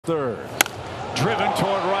Third, driven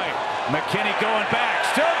toward right. McKinney going back,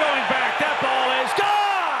 still going back. That ball is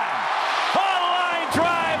gone. On line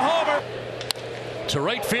drive, homer. To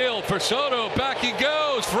right field for Soto. Back he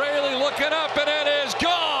goes. Fraley looking up, and it is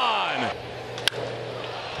gone.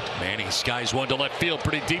 Manny skies one to left field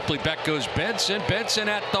pretty deeply. Back goes Benson. Benson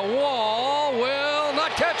at the wall. Will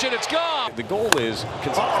not catch it. It's gone. The goal is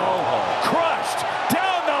crushed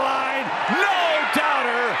down the line. No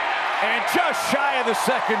doubter. And just shy of the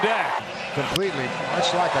second deck. Completely,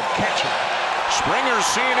 much like a catcher. Springer's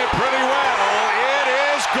seeing it pretty well. It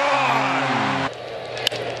is gone.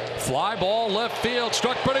 Fly ball left field,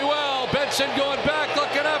 struck pretty well. Benson going back,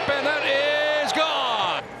 looking up, and that is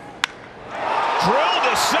gone. Drill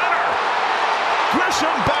to center.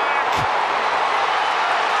 Grisham back.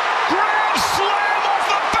 Grand slam off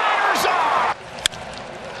the batter's eye.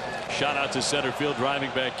 Shot out to center field, driving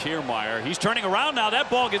back Kiermaier. He's turning around now. That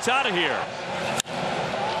ball gets out of here.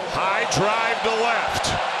 High drive to left.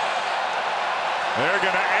 They're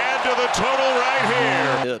going to add to the total right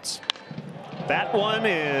here. That one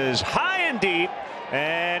is high and deep,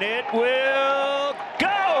 and it will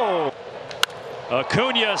go.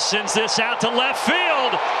 Acuna sends this out to left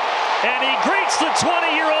field, and he greets the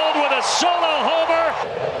 20-year-old with a solo homer.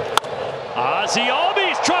 Ozzie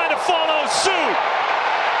Albies trying to follow suit.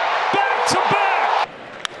 Back to back.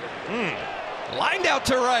 Lined out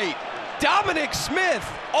to right. Dominic Smith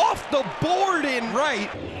off the board in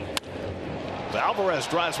right. Alvarez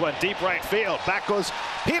drives one deep right field. Back goes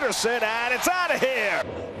Peterson, and it's out of here.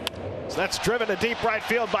 So that's driven to deep right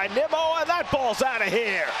field by Nimmo, and that ball's out of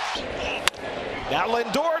here. Now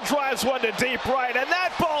Lindor drives one to deep right, and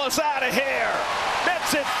that ball is out of here.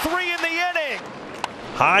 That's it, 3 in the inning.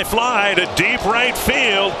 High fly to deep right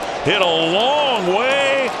field. Hit a long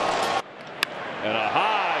way. And a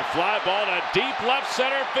high fly ball to deep left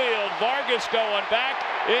center field. Vargas going back.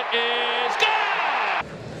 It is gone!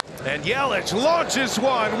 And Yelich launches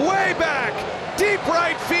one way back. Deep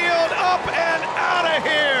right field, up and out of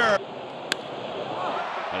here.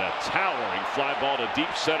 And a towering fly ball to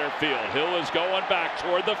deep center field. Hill is going back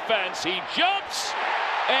toward the fence. He jumps,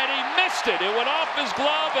 and he missed it. It went off his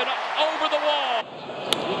glove and over the wall.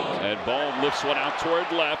 And Bohm lifts one out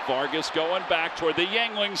toward left. Vargas going back toward the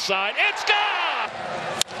Yangling side. It's gone!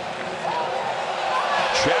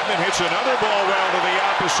 Chapman hits another ball well to the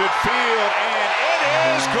opposite field, and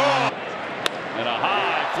it is gone. And a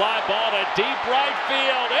high fly ball to deep right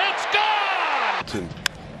field. It's gone!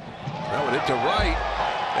 That one hit to right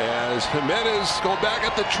as Jimenez going back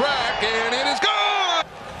at the track, and it is gone!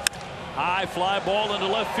 High fly ball into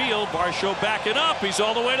left field. Varsho backing up. He's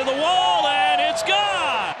all the way to the wall, and it's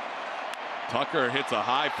gone! Tucker hits a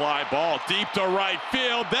high fly ball deep to right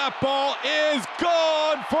field. That ball is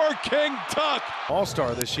gone for King Tuck.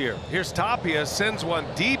 All-star this year. Here's Tapia, sends one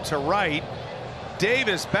deep to right.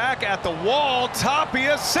 Davis back at the wall.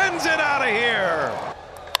 Tapia sends it out of here.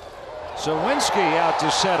 Zawinski out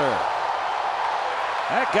to center.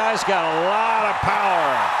 That guy's got a lot of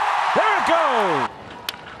power. There it goes.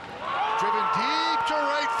 Driven deep to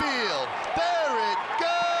right field. There it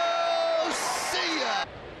goes. See ya.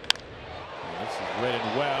 This is ridden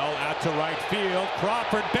well out to right field.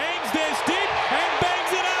 Crawford bangs this deep and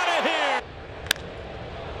bangs it out of here.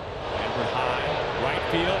 Hammered high, right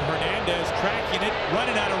field. Hernandez tracking it,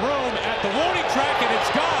 running out of room at the warning track, and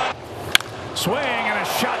it's gone. Swing and a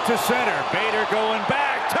shot to center. Bader going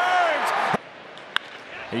back, turns.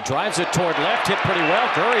 He drives it toward left, hit pretty well.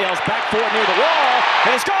 Gurriel's back for it near the wall,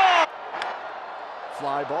 and it's gone.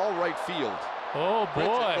 Fly ball right field. Oh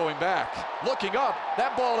boy. Going back, looking up.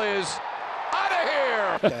 That ball is out of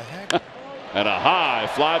here. What the heck? And a high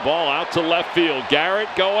fly ball out to left field. Garrett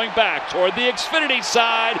going back toward the Xfinity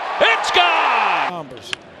side. It's gone!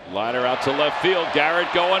 Liner out to left field.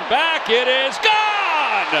 Garrett going back. It is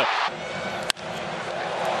gone!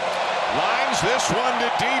 Lines this one to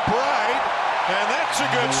deep right, and that's a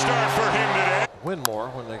good start for him today. Win more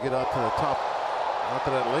when they get out to the top, out to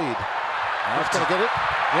that lead. That's going to get it.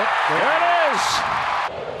 Yep. There it is!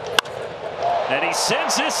 And he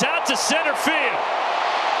sends this out to center field.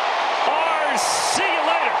 See you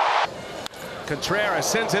later. Contreras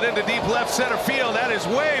sends it into deep left center field. That is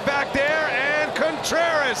way back there, and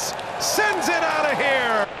Contreras sends it out of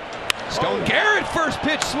here. Stone Garrett first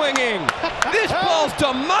pitch swinging. This ball's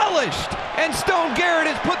demolished, and Stone Garrett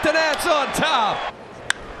has put the Nats on top.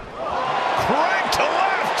 Craig to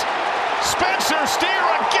left. Spencer Steer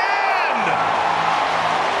again.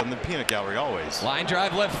 In the peanut gallery always. Line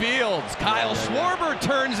drive left field. Kyle Schwarber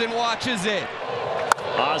turns and watches it.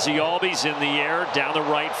 Ozzie Albies in the air down the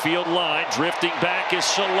right field line. Drifting back is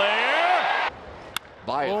Soler.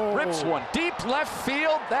 By it, rips one deep deep left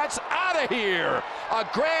field. That's out of here. A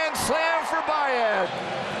grand slam for Baez.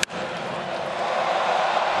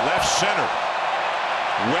 Left center.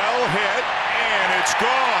 Well hit, and it's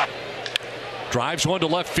gone. Drives one to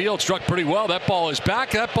left field, struck pretty well. That ball is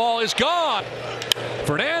back. That ball is gone.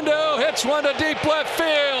 Fernando hits one to deep left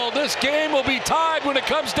field. This game will be tied when it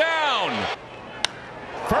comes down.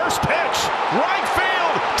 First pitch, right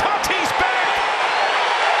field. Tatis back.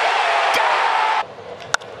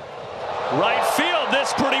 Right field,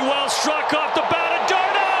 this pretty well struck off the bat of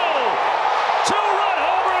Darno. Two-run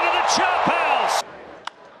homer into the chop house.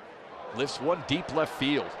 Lifts one deep left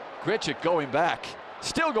field. Grichuk going back.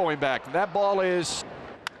 Still going back. And that ball is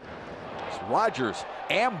Rogers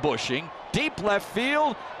ambushing. Deep left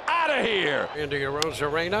field. Out of here. Into Rose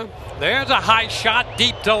Arena. There's a high shot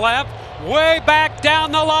deep to left. Way back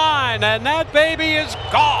down the line. And that baby is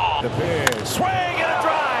gone. The big swing and a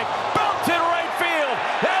drive. Belted right field.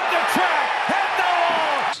 At the track. Hit the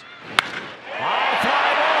wall. High fly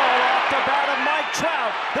ball off the bat of Mike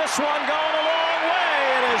Trout. This one going a long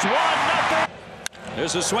way. It is 1-0.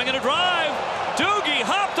 There's a swing and a drive. Doogie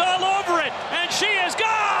hopped all over it, and she is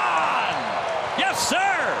gone. Yes,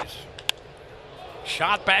 sir.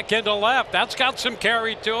 Shot back into left. That's got some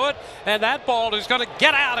carry to it. And that ball is going to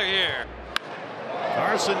get out of here.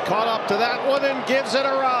 Carson caught up to that one and gives it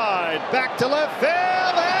a ride. Back to left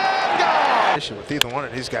field and gone. With either one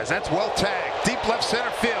of these guys. That's well tagged. Deep left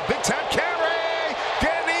center field. Big time carry.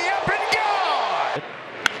 Getting up and gone.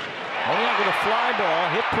 Only under the fly ball.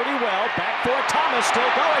 Hit pretty well. Back for Thomas. Still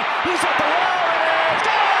going. He's at the wall. And it's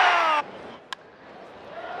gone.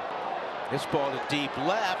 This ball to deep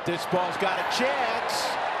left. This ball's got a chance.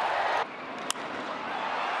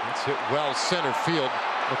 It's hit well center field.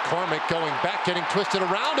 McCormick going back, getting twisted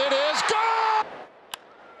around. It is gone!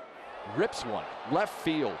 Rips one. Left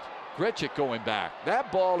field. Grichuk going back.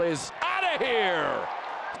 That ball is out of here.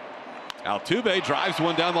 Altuve drives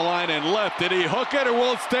one down the line and left. Did he hook it or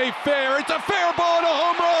will it stay fair? It's a fair ball and a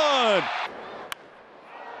home run.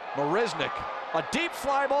 Marisnik. A deep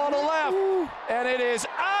fly ball to left. And it is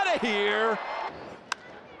out of here.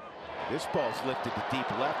 This ball's lifted to deep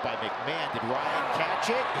left by McMahon. Did Ryan catch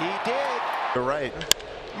it? He did. You're right.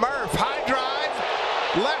 Murph, high drive.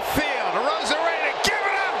 Left field. Rosarena, give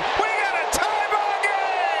it up. We got a tie ball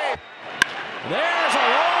game. There's a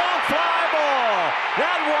long fly ball.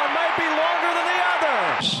 That one might be longer than the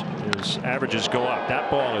others. His averages go up. That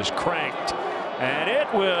ball is cranked, and it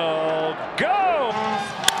will go.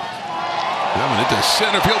 Coming into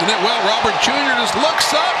center field and hit well. Robert Jr. just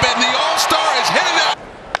looks up and the All-Star is headed out.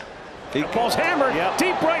 The ball's hammered. Yep.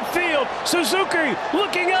 Deep right field. Suzuki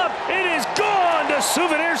looking up. It is gone to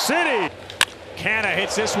Souvenir City. Canna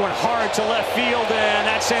hits this one hard to left field, and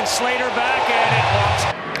that sends Slater back, and it walks.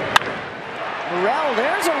 Morel,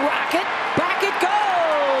 there's a rocket. Back it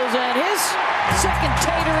goes, and his second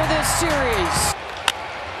tater of this series.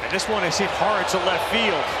 And this one is hit hard to left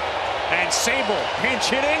field. And Sable,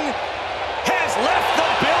 pinch hitting, has left the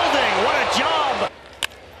building. What a job.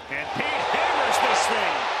 And Pete hammers this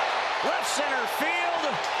thing. Left center field,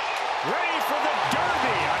 ready for the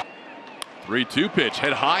Derby. 3-2 pitch,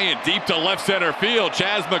 hit high and deep to left center field.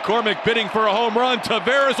 Chas McCormick bidding for a home run.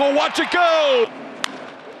 Taveras will watch it go.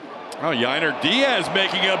 Oh, Yainer Diaz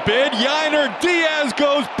making a bid. Yainer Diaz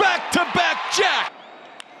goes back-to-back jack.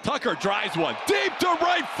 Tucker drives one deep to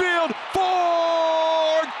right field.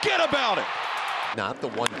 Forget about it. Not the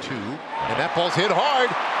 1-2. And that ball's hit hard.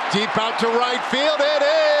 Deep out to right field. It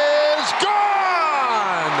is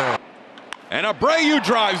gone! And Abreu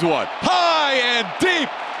drives one high and deep,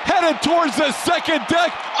 headed towards the second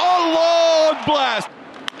deck. A long blast.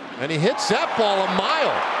 And he hits that ball a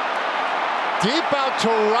mile. Deep out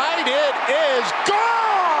to right, it is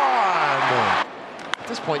gone! At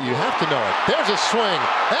this point, you have to know it. There's a swing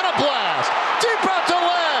and a blast. Deep out to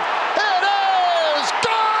left, it is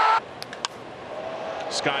gone!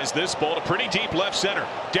 Skies this ball to pretty deep left center.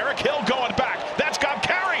 Derek Hill going back. That's got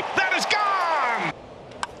carry. That is gone!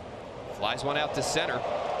 Flies one out to center.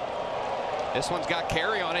 This one's got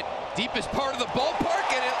carry on it. Deepest part of the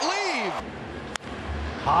ballpark, and it leaves.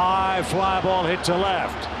 High fly ball hit to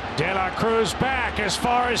left. De La Cruz back as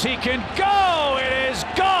far as he can go. It is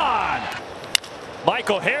gone.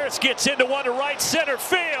 Michael Harris gets into one to right center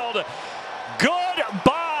field.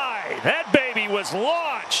 Goodbye. That baby was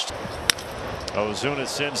launched. Ozuna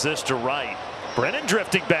sends this to right. Brennan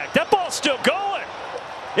drifting back. That ball's still going.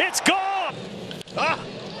 It's gone.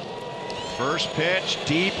 First pitch,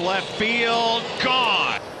 deep left field,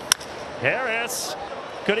 gone. Harris,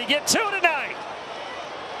 could he get two tonight?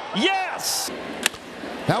 Yes.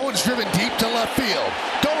 That one's driven deep to left field.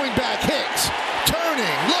 Going back, Hicks.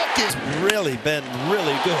 Turning, looking. Sawinski's really been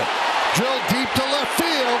really good. Drill deep to left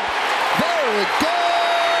field. There it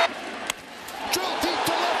goes. Drill deep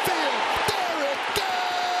to left field. There it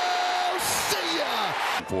goes. See ya.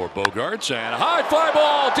 For Bogarts, and a high fly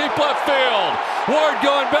ball, deep left field. Ward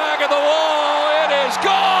going back at the wall. It is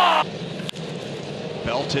gone.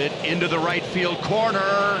 Belted into the right field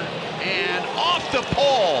corner and off the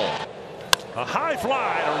pole. A high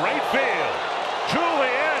fly to right field.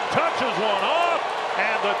 Julian touches one off,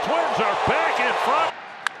 and the Twins are back in front.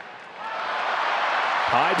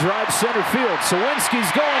 High drive center field.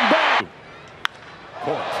 Sawinski's going back.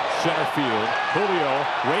 Court, center field. Julio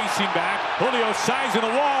racing back. Julio sizing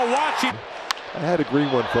the wall, watching. I had a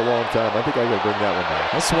green one for a long time. I think I got to bring that one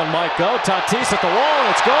back. This one might go. Tatis at the wall.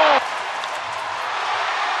 Let's go.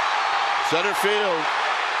 Center field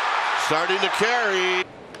starting to carry.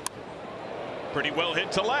 Pretty well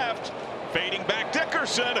hit to left. Fading back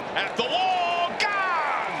Dickerson at the wall.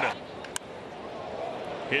 Gone!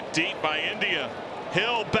 Hit deep by India.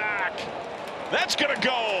 Hill back. That's going to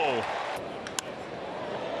go.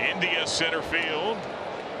 India center field.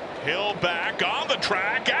 Hill back on the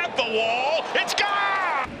track at the wall. It's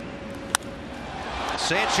gone!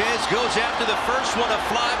 Sanchez goes after the first one. A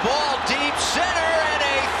fly ball deep center and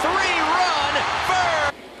a 3-run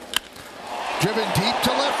burn. Driven deep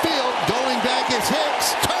to left field. Going back is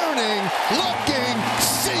Hicks. Turning. Looking.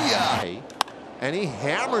 See ya. And he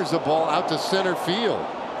hammers the ball out to center field.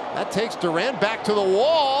 That takes Duran back to the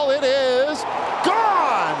wall. It is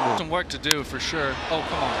gone. Some work to do for sure. Oh,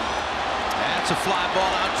 come on. That's a fly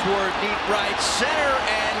ball out toward deep right center,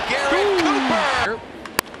 and Garrett Cooper.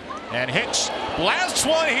 And Hicks blasts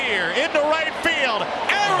one here into right field.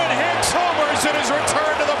 Aaron Hicks homers in his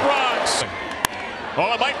return to the Bronx.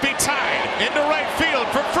 Oh, it might be tied into right field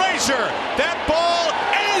for Frazier. That ball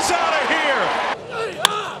is out of here.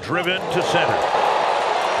 Driven to center.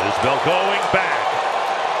 Isbell going back.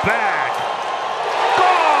 Back.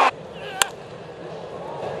 Gone!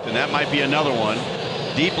 And that might be another one.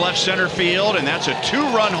 Deep left center field, and that's a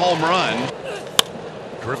 2-run home run.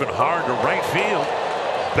 Driven hard to right field.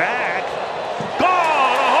 Back.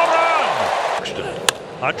 Gone! A home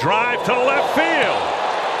run! A drive to left field.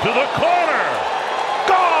 To the corner.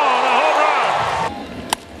 Gone! A home run!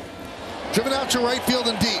 Driven out to right field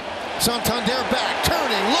and deep. Santander back.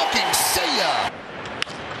 Turning. Looking. See ya.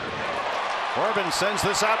 Corbin sends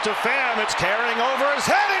this out to Pham. It's carrying over his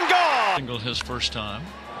head and gone. Single his first time.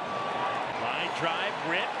 Line drive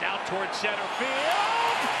ripped out towards center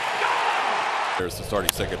field. Gone! There's the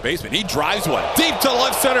starting second baseman. He drives one deep to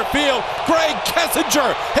left center field. Greg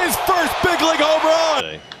Kessinger, his first big league home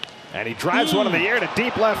run. And he drives one in the air to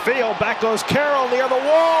deep left field. Back goes Carroll near the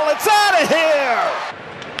wall. It's out of here.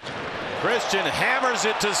 Christian hammers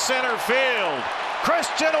it to center field.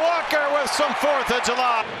 Christian Walker with some 4th of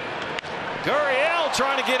July. Gurriel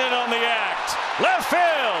trying to get in on the act. Left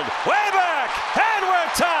field, way back, and we're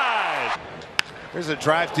tied. Here's a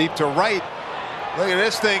drive deep to right. Look at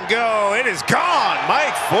this thing go. It is gone.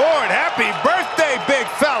 Mike Ford, happy birthday, big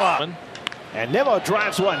fella. And Nimmo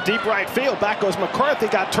drives one deep right field. Back goes McCarthy,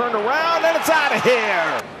 got turned around, and it's out of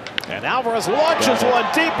here. And Alvarez launches one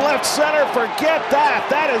deep left center. Forget that.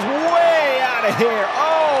 That is way out of here.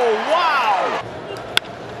 Oh, wow.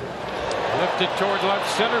 Lifted toward left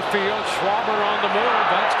center field. Schwarber on the move.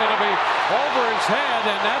 That's going to be over his head,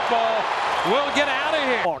 and that ball will get out of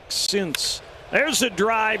here. Since there's a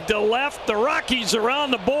drive to left, the Rockies are on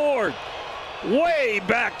the board. Way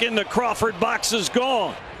back in the Crawford box is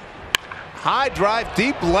gone. High drive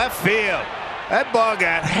deep left field. That ball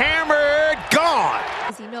got hammered, gone.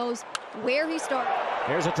 He knows where he started.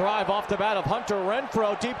 Here's a drive off the bat of Hunter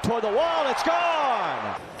Renfroe deep toward the wall. It's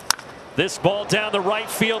gone. This ball down the right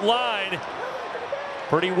field line.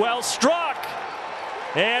 Pretty well struck.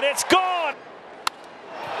 And it's gone.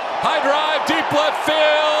 High drive, deep left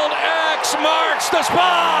field. X marks the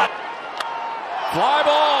spot. Fly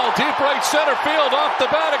ball, deep right center field, off the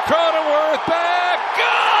bat of Cronenworth. Back,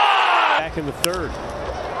 gone! Back in the 3rd.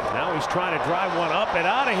 Now he's trying to drive one up and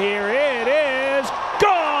out of here. It is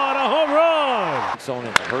gone. A home run. It's on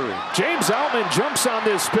in a hurry. James Outman jumps on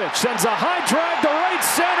this pitch. Sends a high drive to right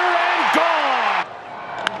center and gone.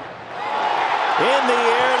 In the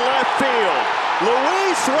air left field.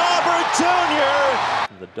 Luis Robert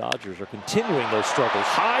Jr. The Dodgers are continuing those struggles.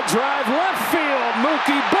 High drive left field.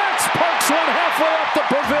 Mookie Betts pokes one halfway up the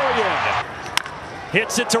pavilion.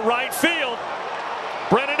 Hits it to right field.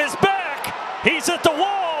 Brennan is back. He's at the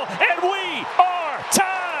wall, and we are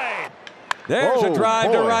tied. There's a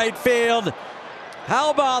drive to right field.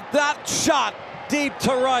 How about that shot deep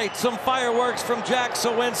to right? Some fireworks from Jack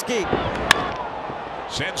Sawinski.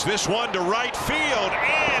 Sends this one to right field,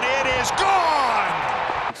 and is gone.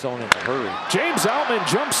 Zone in a hurry. James Outman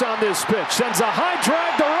jumps on this pitch, sends a high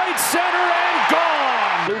drive to right center and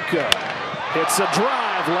gone. Luka hits a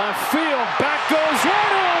drive left field. Back goes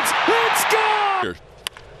Reynolds. It's gone.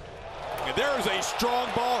 And there's a strong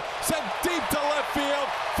ball sent deep to left field.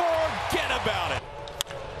 Forget about it.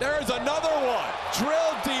 There's another one.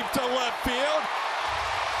 Drilled deep to left field.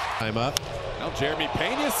 Time up. Now Jeremy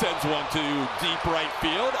Pena sends one to deep right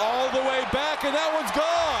field, all the way back, and that one's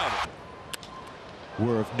gone.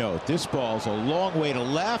 Were of note, this ball's a long way to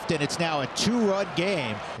left, and it's now a 2-run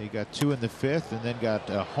game. He got 2 in the 5th, and then got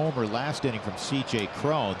a homer last inning from C.J.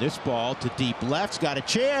 Cron. This ball to deep left's got a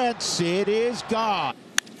chance. It is gone.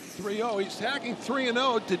 3-0. He's tagging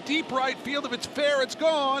 3-0 to deep right field. If it's fair, it's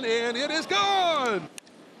gone, and it is gone.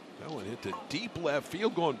 That one hit to deep left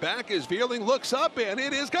field, going back as Fielding looks up, and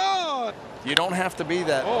it is gone. You don't have to be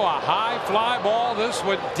that. Oh, a high fly ball. This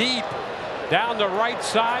one deep down the right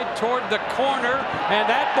side toward the corner, and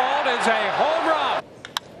that ball is a home run.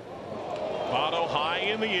 Otto high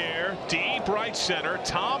in the air, deep right center.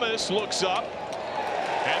 Thomas looks up,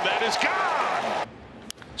 and that is gone.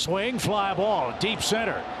 Swing, fly ball, deep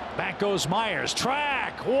center. Back goes Myers.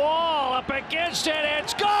 Track, wall, up against it.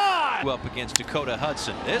 It's gone. Up against Dakota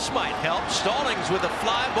Hudson. This might help. Stallings with a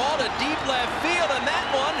fly ball to deep left field, and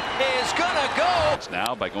that one is gonna go.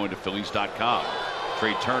 Now by going to Phillies.com.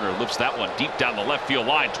 Trey Turner lifts that one deep down the left field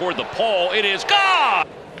line toward the pole. It is gone.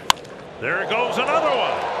 There goes another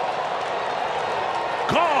one.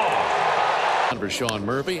 Gone. For Sean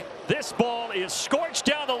Murphy. This ball is scorched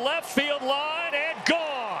down the left field line and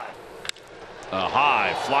gone. A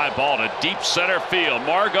high fly ball to deep center field.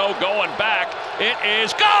 Margot going back. It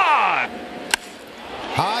is gone.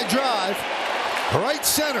 High drive. Right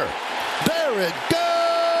center. There it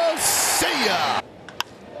goes. See ya.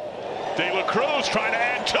 De La Cruz trying to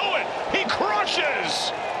add to it. He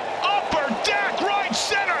crushes. Upper deck right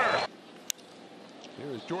center.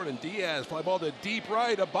 Here's Jordan Diaz. Fly ball to deep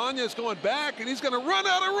right. Ibanez going back, and he's going to run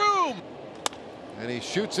out of room. And he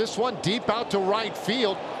shoots this one deep out to right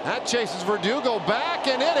field. That chases Verdugo back,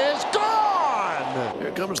 and it is gone.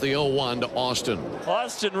 Here comes the 0-1 to Austin.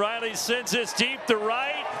 Austin Riley sends this deep to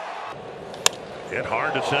right. Hit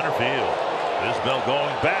hard to center field. Isbell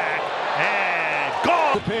going back and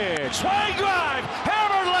gone. The pitch, swing drive,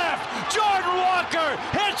 hammer left. Jordan Walker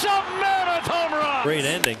hits a mammoth home run. Great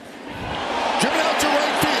ending. Driven out to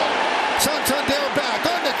right field. Santander back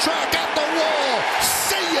on the track at the wall.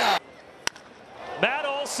 See ya. Matt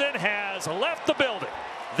Olson has left the building.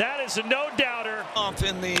 That is a no-doubter. Off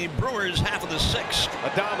in the Brewers' half of the 6th.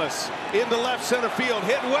 Adames into left center field.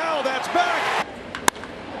 Hit well. That's back.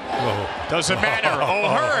 Doesn't matter.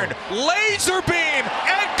 O'Hearn, laser beam,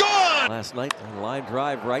 and gone. Last night, a line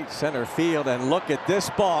drive right center field, and look at this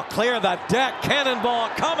ball. Clear the deck. Cannonball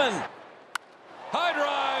coming. High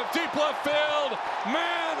drive, deep left field.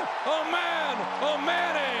 Man, oh man, oh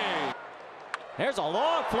Manny. Here's a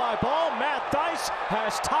long fly ball. Matt Dice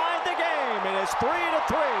has tied the game. It is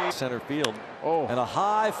 3-3. Center field. And a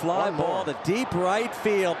high fly ball to deep right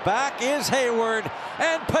field. Back is Hayward.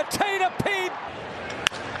 And Potato Pete.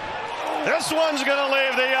 This one's going to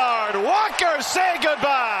leave the yard. Walker, say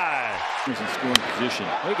goodbye. He's in scoring position.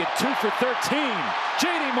 They get 2 for 13.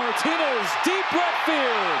 JD Martinez, deep left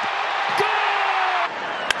field. Goal!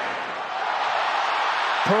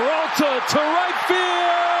 Peralta to right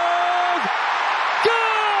field.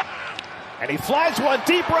 Goal! And he flies one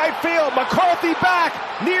deep right field. McCarthy back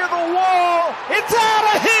near the wall. It's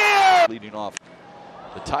out of here. Leading off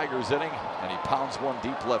the Tigers inning, and he pounds one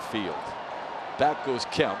deep left field. Back goes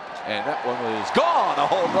Kemp, and that one is gone. A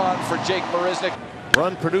home run for Jake Marisnick.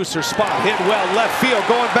 Run producer spot. Hit well. Left field.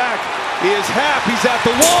 Going back is Happ. He's at the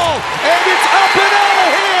wall. And it's up and out of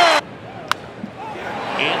here.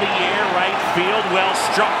 In the air, right field, well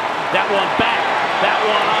struck. That one back. That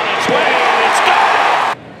one on its way, and it's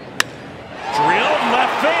gone. Drilled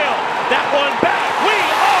left field. That one back. We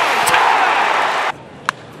are tied.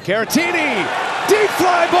 Caratini. Deep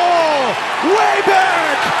fly ball. Way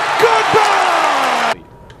back. Goodbye.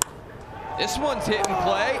 This one's hit and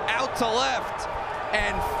play out to left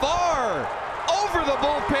and far over the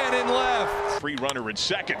bullpen in left. Free runner in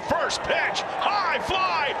second. First pitch. High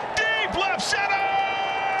fly. Deep left center.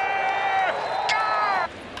 Gone.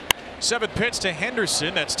 7th pitch to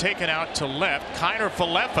Henderson. That's taken out to left. Kiner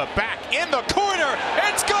Falefa back in the corner.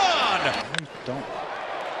 It's gone. Don't.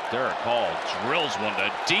 Derek Hall drills one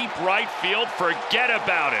to deep right field. Forget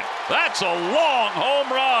about it. That's a long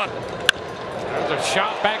home run. There's a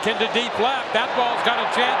shot back into deep left. That ball's got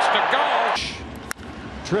a chance to go.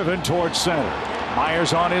 Driven towards center.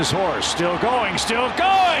 Myers on his horse. Still going. Still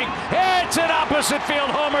going. It's It's an opposite field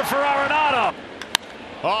homer for Arenado.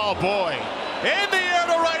 Oh boy, in the air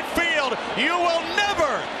to right field. You will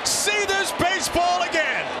never see this baseball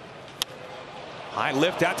again. High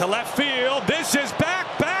lift out to left field. This is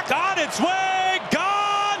back on its way,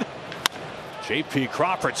 gone. J.P.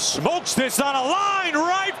 Crawford smokes this on a line,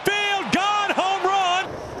 right field, gone, home run.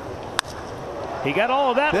 He got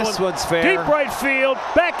all of that. This one's fair. Deep right field.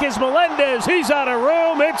 Back is Melendez. He's out of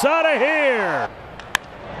room. It's out of here.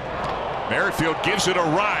 Merrifield gives it a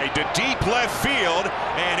ride to deep left field,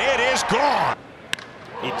 and it is gone.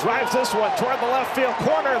 He drives this one toward the left field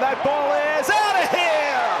corner. That ball is out of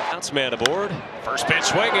here. Bounce man aboard. First pitch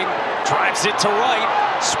swinging. Drives it to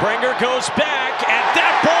right. Springer goes back, and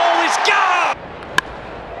that ball is gone.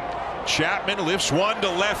 Chapman lifts one to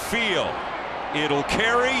left field. It'll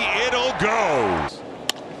carry, it'll go.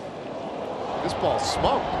 This ball's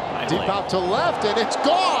smoked. Deep out to left, and it's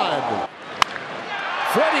gone.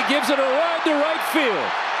 Freddie gives it a ride to right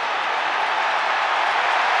field.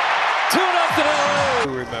 2-0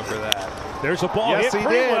 LA. Remember that. There's a ball Yes, hit he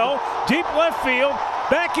pretty did. well. Deep left field.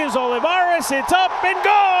 Back is Olivares. It's up and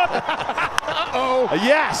gone. Uh-oh.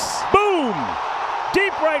 Yes. Boom.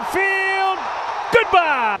 Deep right field.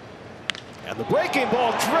 Goodbye. And the breaking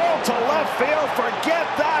ball drilled to left field. Forget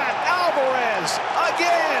that. Alvarez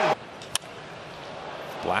again.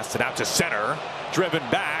 Blasted out to center. Driven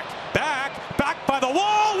back by the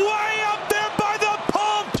wall. Way up there by the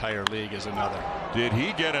pump. Entire league is another. Did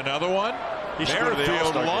he get another one? He should go to the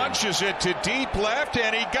Merrifield All-Star game. launches it to deep left,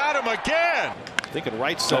 and he got him again. Thinking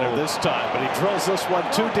right center this time, but he drills this one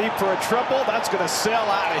too deep for a triple. That's going to sail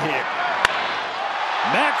out of here.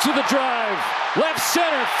 Max with the drive. Left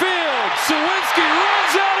center field. Sawinski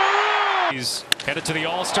runs out of room. He's headed to the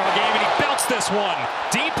All-Star game, and he belts this one.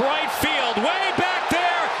 Deep right field. Way back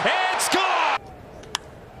there. It's gone.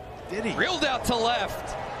 Did he? Reeled out to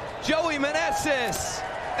left. Joey Meneses.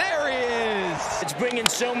 There he is. It's bringing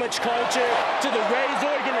so much culture to the Rays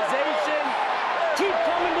organization. Keep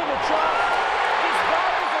coming to the truck. This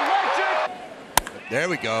ball is electric. There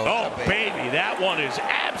we go. Oh, baby, that one is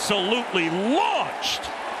absolutely launched.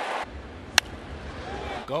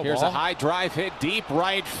 Here's a high drive hit deep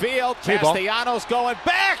right field. Hey, ball. Castellanos going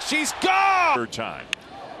back. She's gone. Third time.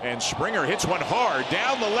 And Springer hits one hard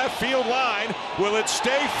down the left field line. Will it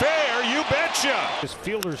stay fair? You betcha. As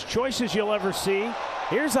fielder's choices you'll ever see.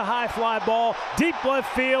 Here's a high fly ball, deep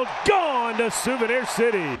left field, gone to Souvenir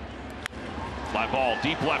City. Fly ball,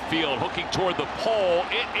 deep left field, hooking toward the pole.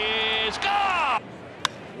 It is gone.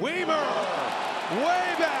 Weimer,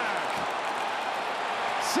 way back.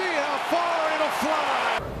 See how far it'll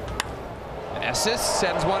fly. Meneses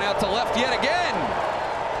sends one out to left yet again.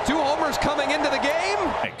 2 homers coming into the game.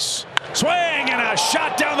 Thanks. Swing and a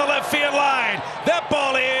shot down the left field line. That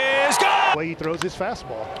ball is gone. The way he throws his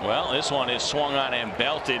fastball. Well, this one is swung on and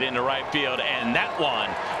belted into right field, and that one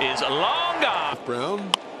is long gone.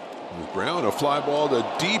 Brown, a fly ball to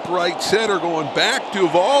deep right center, going back.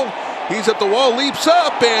 Duvall, he's at the wall, leaps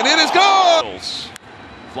up, and it is gone.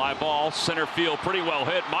 Fly ball, center field, pretty well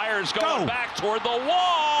hit. Myers going back toward the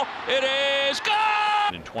wall. It is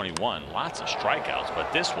gone. In 21, lots of strikeouts,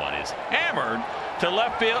 but this one is hammered to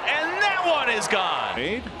left field, and that one is gone.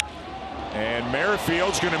 And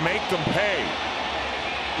Merrifield's going to make them pay.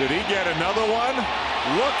 Did he get another one?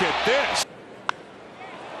 Look at this.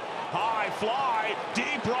 High fly,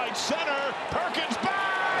 deep right center. Perkins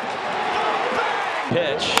back.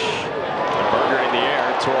 Pitch. Burger in the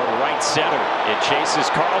air toward right center. It chases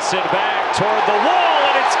Carlson back toward the wall,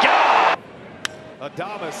 and it's gone.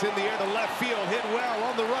 Adames in the air to left field, hit well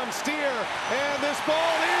on the run steer, and this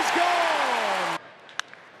ball is gone.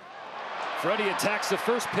 Freddie attacks the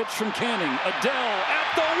first pitch from Canning. Adele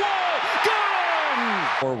at the wall. Gone!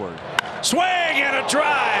 Forward. Swing and a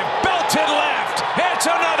drive. Belted left. It's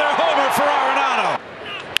another homer for Arenado.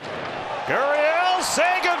 Gurriel,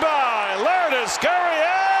 say goodbye. Lourdes Gurriel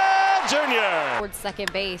Jr. Towards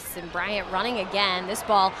second base, and Bryant running again. This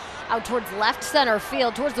ball out towards left center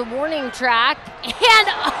field, towards the warning track, and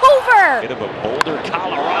over. Bit of a Boulder,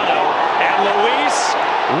 Colorado, and Luis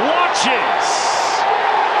watches.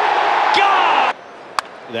 God!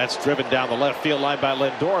 That's driven down the left field line by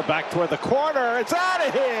Lindor. Back toward the corner. It's out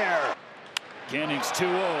of here. Canning's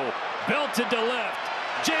 2-0. Belted to left.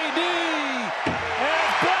 JD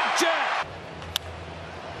and blackjack.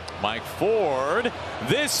 Mike Ford.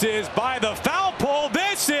 This is by the foul pole.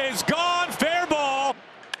 This is gone. Fair ball.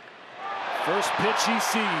 First pitch he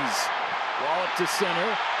sees. Wallop to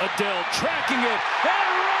center. Adele tracking it and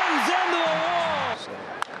runs into the wall.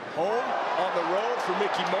 Home on the road for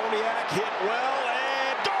Mickey Moniak, hit well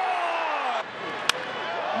and gone.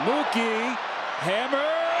 Mookie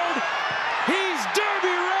hammered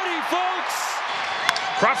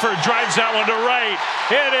Crawford drives that one to right.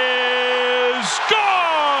 It is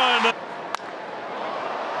gone!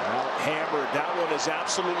 Hammered. That one is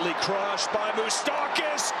absolutely crushed by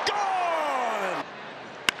Moustakas. Gone!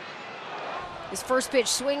 His first pitch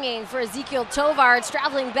swinging for Ezekiel Tovar. It's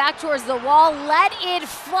traveling back towards the wall. Let it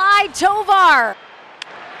fly, Tovar!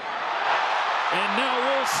 And now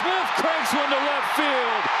Will Smith cranks one to left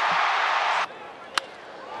field.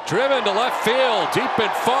 Driven to left field, deep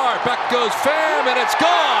and far. Back goes Pham, and it's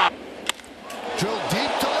gone. Drilled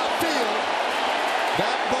deep to left field.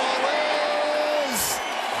 That ball is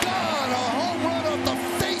gone. A home run off the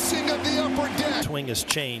facing of the upper deck. Swing has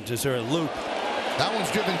changed. Is there a loop? That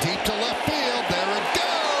one's driven deep to left field. There it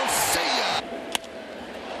goes. See ya.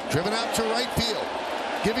 Driven out to right field.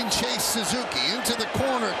 Giving chase Suzuki into the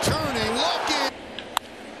corner. Turning, looking.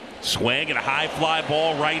 Swing and a high fly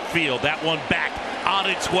ball right field. That one back on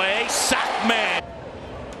its way. Sackman.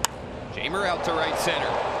 Jamer out to right center.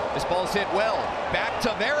 This ball's hit well. Back to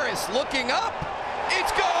Veras looking up.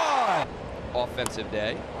 It's gone. Offensive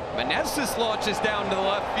day. Meneses launches down to the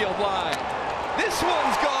left field line. This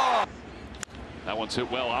one's gone. That one's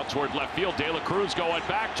hit well out toward left field. De La Cruz going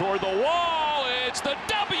back toward the wall. It's the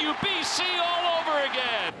WBC all over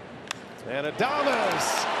again. And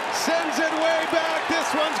Adames sends it way back.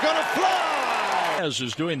 This one's going to fly.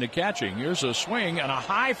 Is doing the catching. Here's a swing and a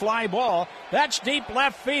high fly ball. That's deep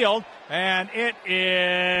left field, and it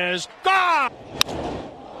is gone.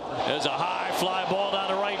 There's a high fly ball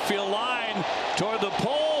down the right field line toward the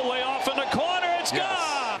pole, way off in the corner. It's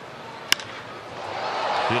gone.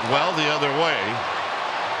 Did well the other way.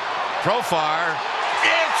 Profile.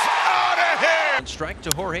 It's out of here. And strike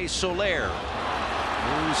to Jorge Soler,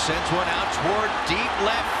 who sends one out toward deep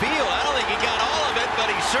left field. I don't think he got all of it,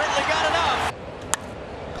 but he certainly got enough.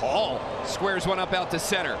 Paul squares one up out to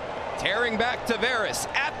center. Tearing back to Veras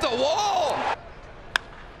at the wall.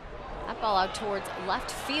 That ball out towards left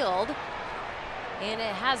field. And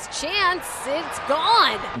it has chance. It's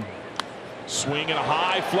gone. Swing and a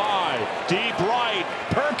high fly. Deep right.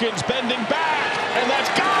 Perkins bending back. And that's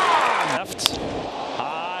gone. Left.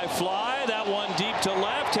 High fly. That one deep to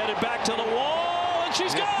left. Headed back to the wall. And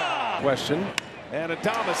she's gone. Question. And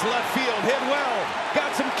Adames left field hit well.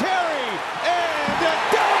 Got some carry. And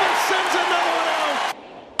Adames sends another one out.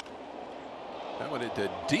 That one into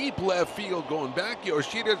deep left field going back.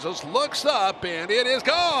 Yoshida just looks up and it is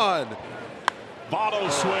gone.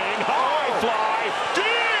 Votto swing. High fly.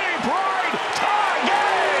 Deep right.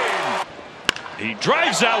 Tie game. He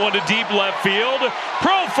drives that one to deep left field.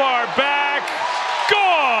 Profar back.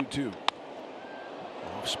 Gone. 2-2.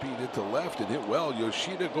 Off speed hit to left and hit well.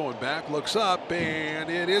 Yoshida going back, looks up, and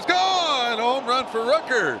it is gone. Home run for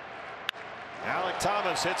Rooker. Alec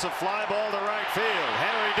Thomas hits a fly ball to right field.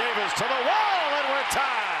 Henry Davis to the wall, and we're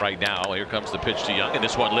tied. Right now, here comes the pitch to Young, and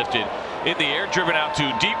this one lifted in the air, driven out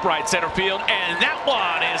to deep right center field, and that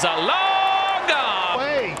one is a long gone.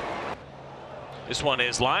 Way. This one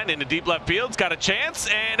is lined into deep left field. It's got a chance,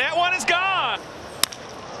 and that one is gone.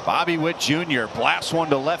 Bobby Witt Jr. blasts one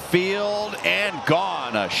to left field and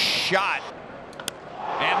gone. A shot.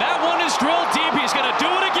 And that one is drilled deep. He's going to do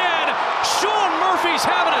it again. Sean Murphy's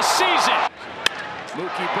having a season.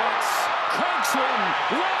 Mookie Betts cranks one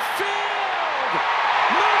left field.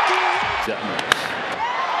 Mookie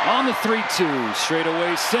on the 3-2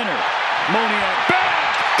 straightaway center. Moniak back.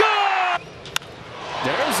 Gone.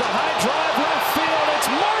 There's a high drive left field. It's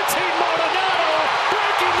Martin Maldonado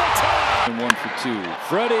breaking the tie. And 1 for 2.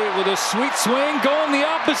 Freddie with a sweet swing going the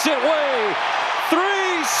opposite way. 3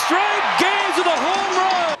 straight games of the home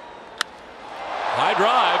run. High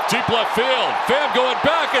drive, deep left field. Pham going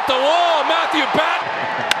back at the wall. Matthew Pat.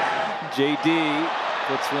 JD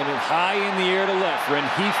puts one in high in the air to left.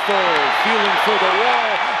 Rengifo feeling for the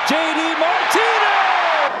wall. JD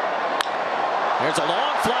Martinez. There's a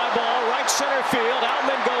long fly ball, right center field.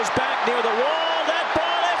 Outman goes back near the wall. That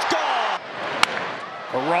ball is gone.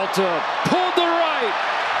 Peralta pulled the right.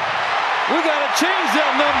 We got to change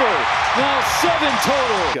that number. Now 7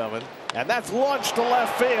 total. Coming. And that's launched to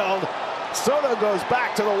left field. Soto goes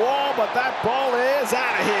back to the wall, but that ball is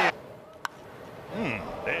out of here.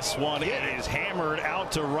 This one is hammered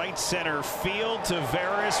out to right center field.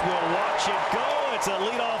 Taveras will watch it go. It's a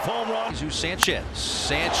leadoff home run. Jesus Sanchez.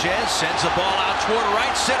 Sanchez sends the ball out toward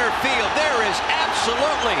right center field. There is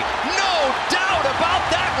absolutely no doubt about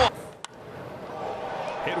that one.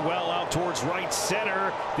 Hit well out towards right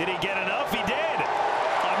center. Did he get enough? He did.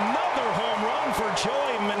 Another home run for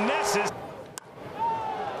Joey Meneses.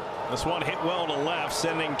 This one hit well to left,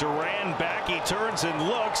 sending Duran back. He turns and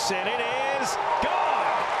looks, and it is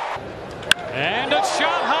gone. And a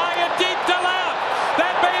shot high and deep to left.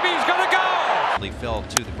 That baby's gonna go. He fell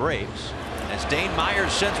to the Braves. As Dane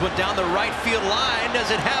Myers sends one down the right field line. Does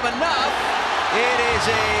it have enough? It is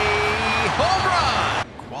a home run.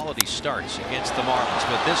 Quality starts against the Marlins,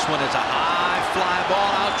 but this one is a high fly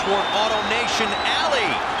ball out toward Auto Nation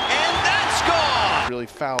Alley, and that's gone. Really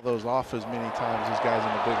foul those off as many times as guys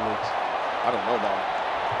in the big leagues. I don't know about it.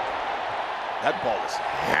 That ball is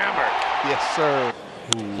hammered. Yes, sir.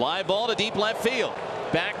 Fly ball to deep left field.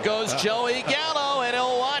 Back goes Joey Gallo, and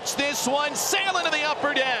he'll watch this one sail into the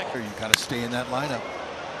upper deck. You got to stay in that lineup.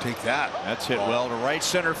 Take that. That's hit well to right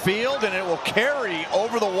center field, and it will carry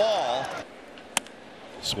over the wall.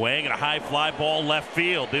 Swing and a high fly ball left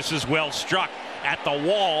field. This is well struck at the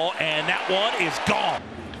wall, and that one is gone.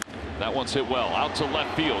 That one's hit well out to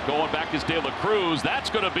left field. Going back is De La Cruz. That's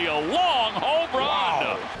going to be a long home run.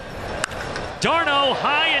 Wow. Darno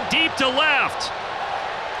high and deep to left.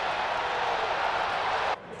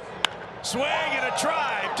 Swing and a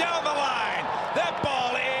drive down the line. That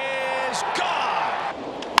ball is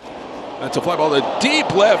gone. That's a fly ball to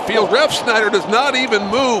deep left field. Ref Snyder does not even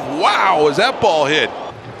move. Wow, is that ball hit?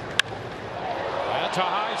 That's a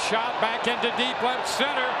high shot back into deep left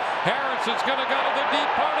center. Harrison's going to go to the deep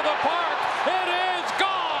part of the park. It is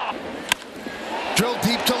gone. Drill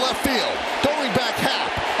deep to left field. Going back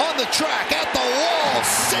half. On the track. At the wall.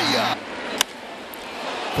 See ya.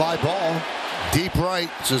 Fly ball. Deep right.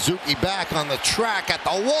 Suzuki back on the track. At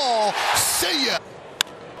the wall. See ya.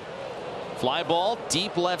 Fly ball,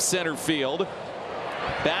 deep left center field.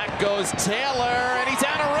 Back goes Taylor, and he's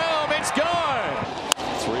out of room. It's gone.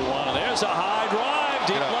 3-1, and there's a high drive.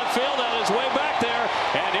 Deep left field, that is way back there,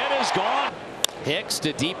 and it is gone. Hicks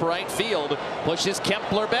to deep right field. Pushes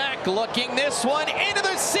Kepler back, looking this one into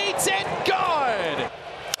the seats and gone.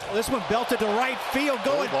 This one belted to right field,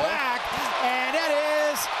 going back, and it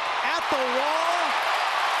is at the wall.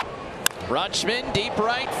 Rutschman, deep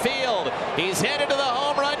right field. He's headed to the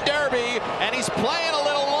home run derby, and he's playing a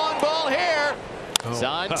little long ball here.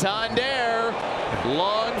 Santander,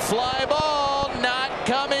 long fly ball, not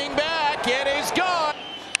coming back. It is gone.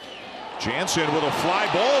 Jansen with a fly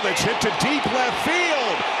ball that's hit to deep left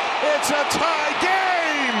field. It's a tie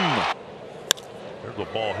game. There's the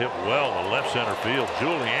ball hit well to left center field.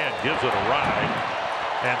 Julian gives it a ride,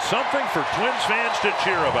 and something for Twins fans to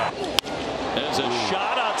cheer about. There's a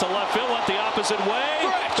shot out to left field, went the opposite way.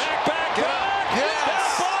 Back.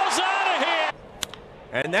 Yes. That ball's out of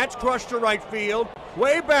here. And that's crushed to right field.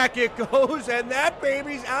 Way back it goes, and that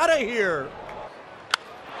baby's out of here.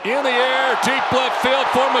 In the air, deep left field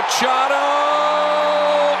for Machado.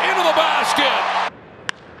 Into the basket.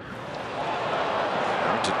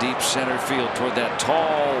 Out to deep center field toward that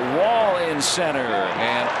tall wall in center.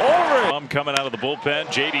 And over it. Coming out of the bullpen,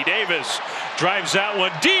 J.D. Davis drives that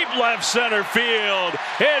one deep left center field.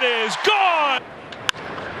 It is gone.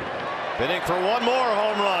 Bidding for one more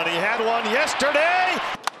home run. He had one yesterday.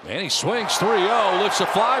 And he swings 3-0, lifts a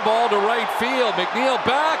fly ball to right field. McNeil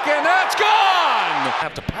back, and that's gone.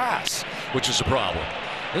 Have to pass, which is a problem.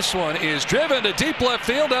 This one is driven to deep left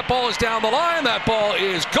field. That ball is down the line. That ball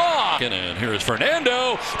is gone. And here's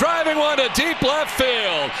Fernando driving one to deep left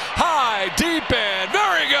field. High, deep, and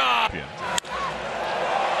very gone.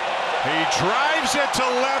 He drives it to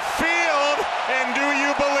left field, and do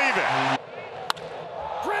you believe it?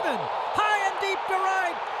 Driven high and deep to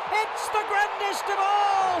right. It's the grandest of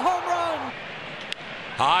all home runs.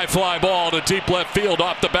 High fly ball to deep left field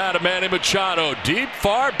off the bat of Manny Machado. Deep,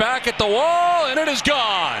 far back at the wall, and it is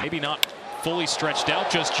gone. Maybe not fully stretched out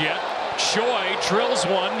just yet. Choi drills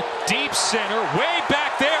one deep center, way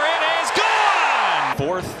back there. It is gone.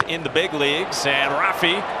 Fourth in the big leagues, and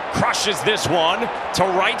Rafi crushes this one to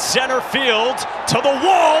right center field, to the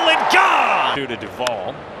wall, and gone. Due to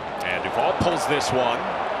Duvall, and Duvall pulls this one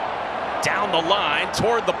down the line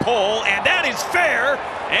toward the pole, and that is fair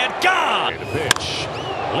and gone. The pitch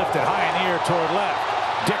lifted high in the air toward left.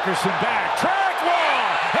 Dickerson back, track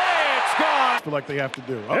wall. Hey, it's gone. Like they have to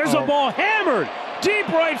do. There's a ball hammered. Deep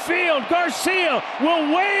right field. Garcia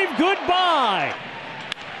will wave goodbye.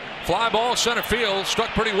 Fly ball center field, struck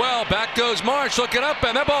pretty well. Back goes Marsh, looking up,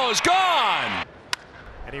 and that ball is gone.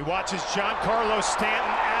 And he watches Giancarlo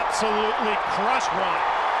Stanton absolutely crush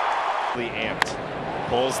one. Amped.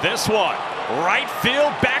 Pulls this one. Right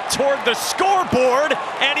field back toward the scoreboard,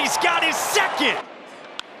 and he's got his second.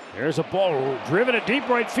 There's a ball driven to deep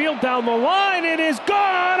right field down the line. It is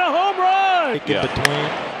gone. A home run.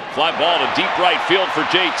 Fly ball to deep right field for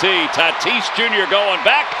JT. Tatis Jr. going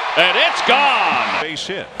back, and it's gone. Base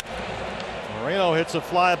hit. Moreno hits a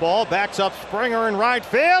fly ball, backs up Springer in right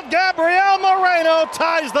field. Gabriel Moreno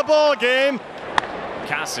ties the ball game.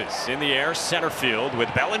 Casas in the air, center field,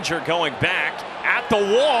 with Bellinger going back. at the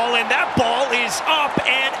wall, and that ball is up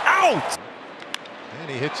and out. And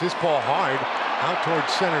he hits his ball hard out towards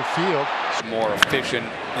center field. More efficient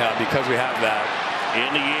because we have that. In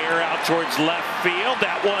the air out towards left field.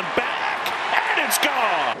 That one back, and it's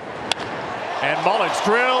gone. And Mullins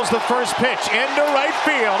drills the first pitch into right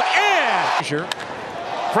field, and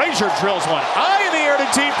Frazier drills one high in the air to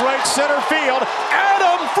deep right center field.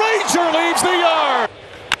 Adam Frazier leaves the yard.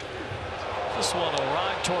 This one will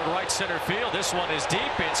ride toward right center field. This one is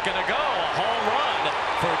deep. It's going to go. A home run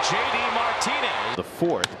for J.D. Martinez. The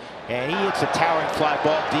fourth, and he hits a towering fly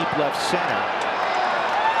ball deep left center.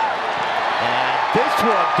 And this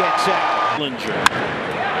one gets out. Bellinger.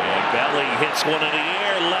 And Belly hits one in the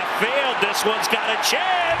air, left field. This one's got a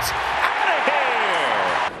chance. Out of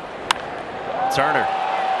here. Turner,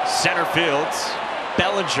 center fields.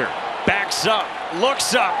 Bellinger backs up,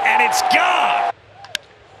 looks up, and it's gone.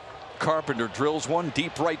 Carpenter drills one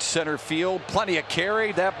deep right center field. Plenty of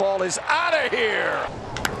carry. That ball is out of here.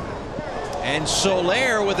 And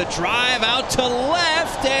Soler with a drive out to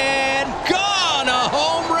left and gone. A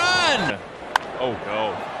home run. Oh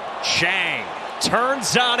no. Chang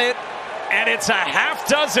turns on it, and it's a half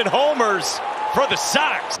dozen homers for the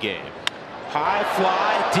Sox. Game. High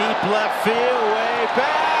fly, deep left field, way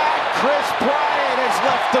back. Chris Bryant has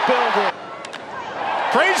left the building.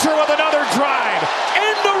 Frazier with another drive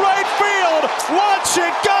into right field. Watch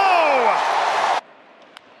it go.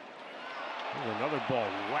 Another ball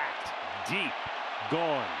whacked deep,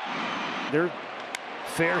 gone. Their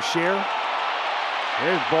fair share.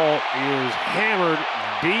 Their ball is hammered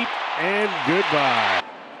deep and goodbye.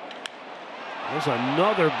 There's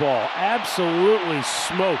another ball absolutely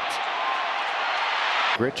smoked.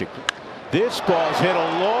 Grichuk. This ball's hit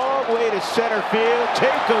a long way to center field.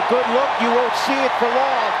 Take a good look. You won't see it for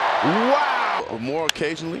long. Wow. More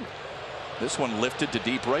occasionally, this one lifted to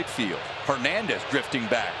deep right field. Hernandez drifting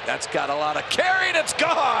back. That's got a lot of carry, and it's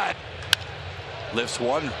gone. Lifts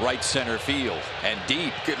one right center field and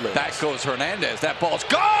deep. Back goes Hernandez. That ball's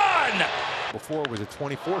gone. Before was a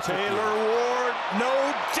 24. Taylor Ward,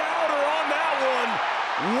 no doubter on that one.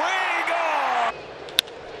 Way gone.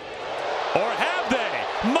 Or have they?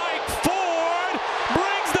 Mike Ford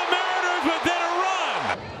brings the Mariners within a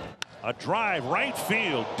run. A drive right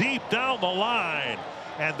field, deep down the line,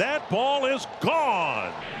 and that ball is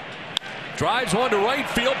gone. Drives one to right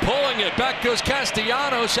field, pulling it. Back goes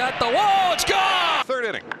Castellanos at the wall. It's gone. Third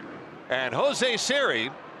inning. And Jose Siri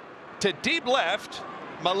to deep left.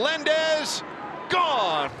 Melendez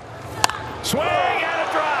gone. Swing and a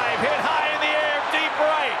drive hit high in the air, deep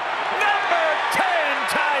right. Number 10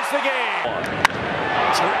 ties the game.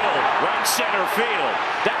 Drill right center field.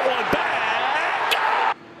 That one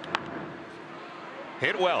back.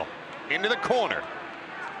 Hit well into the corner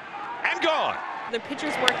and gone. The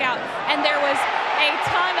pitchers work out, and there was a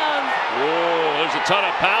ton of. Whoa, there's a ton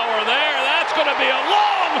of power there. That's going to be a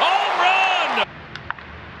long home run.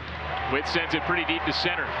 Witt sends it pretty deep to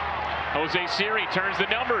center. Jose Siri turns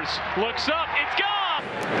the numbers, looks up, it's gone.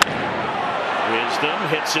 Wisdom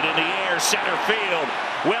hits it in the air, center field.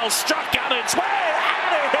 Well struck on its way,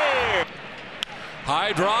 out of here.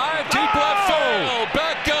 High drive, deep left field.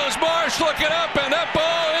 Back goes Marsh looking up, and that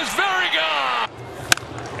ball is very gone.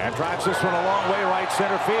 And drives this one a long way right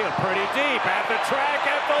center field. Pretty deep at the track,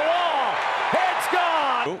 at the wall. It's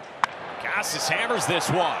gone. Casas hammers this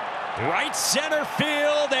one. Right center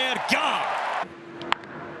field and gone.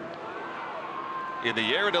 In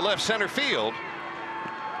the air to left center field.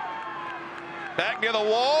 Back near the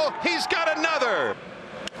wall. He's got another.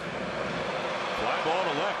 Fly ball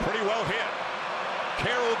to left. Pretty well hit.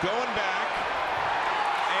 Carroll going back.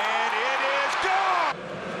 And it is gone.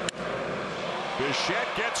 Bichette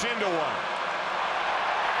gets into one.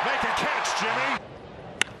 Make a catch, Jimmy.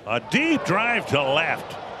 A deep drive to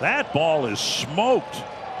left. That ball is smoked.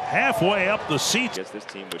 Halfway up the seats. Guess this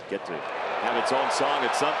team would get to have its own song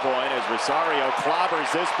at some point as Rosario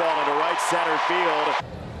clobbers this ball into right center field.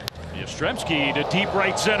 Yastrzemski to deep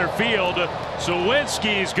right center field.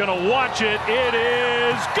 Sawinski's going to watch it. It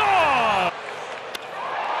is gone.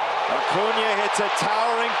 Acuna hits a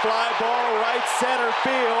towering fly ball right center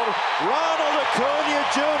field. Ronald Acuna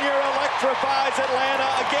Jr. electrifies Atlanta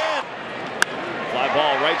again. Fly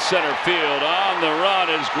ball right center field. On the run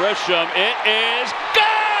is Grisham. It is gone.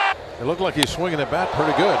 It looked like he's swinging the bat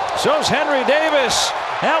pretty good. So's Henry Davis.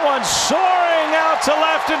 That one's soaring out to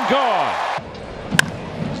left and gone.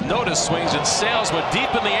 Notice swings and sails, but deep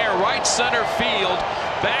in the air, right center field.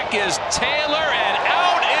 Back is Taylor, and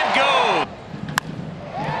out it goes.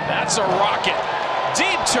 That's a rocket.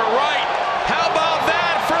 Deep to right. How about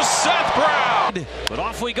that for Seth Brown? But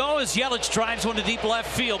off Off we go as Yelich drives one to deep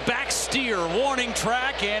left field. Back steer, warning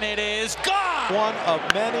track, and it is gone. One of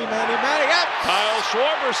many. Kyle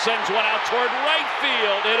Schwarber sends one out toward right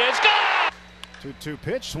field. It is gone. 2-2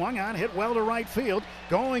 pitch, swung on, hit well to right field.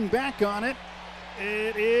 Going back on it.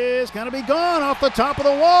 It is going to be gone off the top of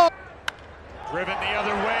the wall. Driven the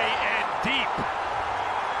other way and deep.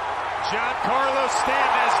 Giancarlo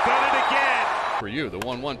Stanton has done it again. For you, the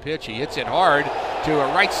 1-1 pitch, he hits it hard to a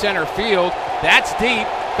right center field. That's deep.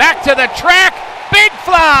 Back to the track. Big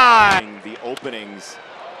fly. The openings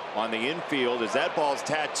on the infield as that ball's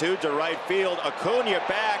tattooed to right field. Acuna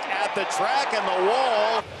back at the track and the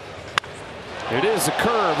wall. It is a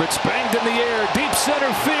curve. It's banged in the air. Deep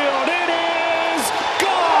center field. It is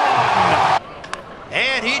gone.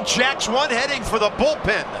 And he jacks one heading for the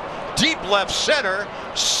bullpen. Deep left center.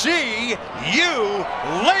 See you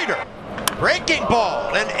later. Breaking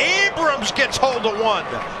ball, and Abrams gets hold of one.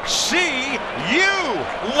 See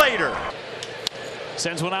you later.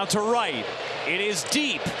 Sends one out to right. It is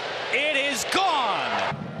deep. It is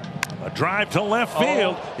gone. A drive to left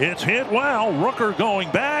field. It's hit well. Rooker going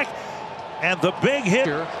back. And the big hit.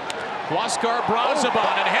 Huascar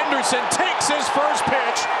Brazaban, and Henderson takes his first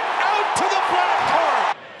pitch out to the black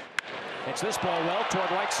cart. Hits this ball well toward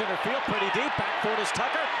right center field. Pretty deep. Backcourt is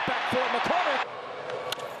Tucker. Backcourt McCormick.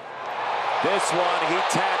 This one he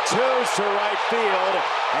tattoos to right field,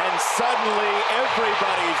 and suddenly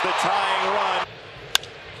everybody's the tying run.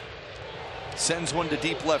 Sends one to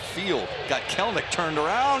deep left field. Got Kelnick turned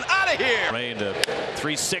around. Out of here. Rain to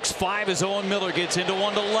 3-6-5 as Owen Miller gets into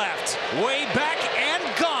one to left. Way back and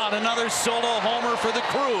gone. Another solo homer for the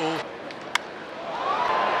Crew.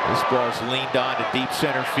 This ball's leaned on to deep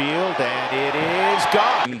center field, and it is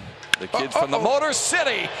gone. The kid from the Motor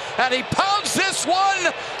City, and he pounds this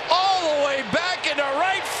one all the way back into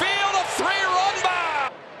right field. A 3-run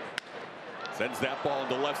bomb. Sends that ball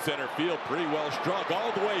into left center field. Pretty well struck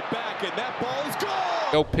all the way back, and that ball is gone.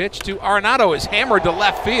 No pitch to Arenado is hammered to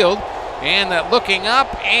left field, and looking up,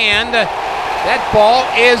 and that ball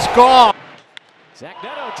is gone. Zach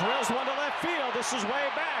Neto drills one to left field. This is way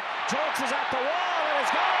back. Jolks is at the wall, and it's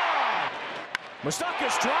gone.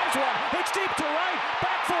 Moustakas drives one. Hits deep to right.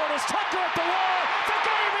 Back for it is Tucker at the wall. The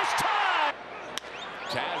game is tied.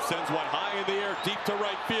 Taz sends one high in the air, deep to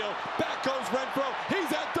right field. Back goes Renfroe. He's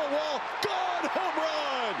at the wall. Gone. Home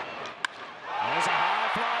run. There's a high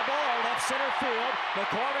fly ball. Left center field.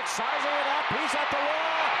 McCormick sizing it up. He's at the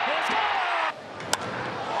wall. It's gone.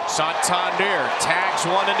 Santander tags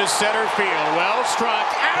one into center field. Well struck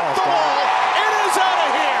at the wall. It is out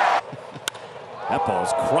of here. That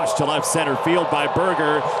ball's crushed to left center field by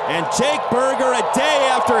Berger. And Jake Berger, a day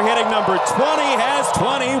after hitting number 20, has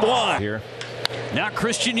 21. Here. Now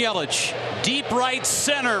Christian Yelich, deep right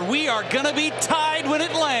center. We are going to be tied when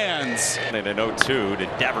it lands. And an 0-2 to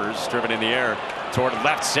Devers, driven in the air toward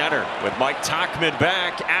left center with Mike Tauchman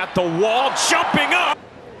back at the wall, jumping up.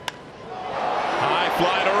 High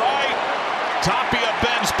fly to right. Tapia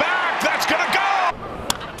bends back. That's going to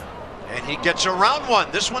go. And he gets around one.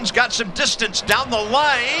 This one's got some distance down the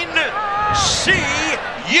line. See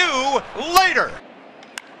you later.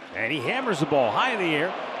 And he hammers the ball high in the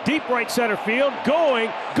air. Deep right center field. Going,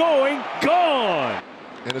 gone.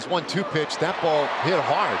 And his 1-2 pitch, that ball hit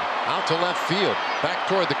hard. Out to left field. Back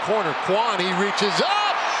toward the corner. Quan, he reaches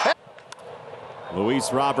up.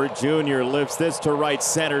 Luis Robert Jr. lifts this to right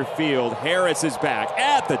center field. Harris is back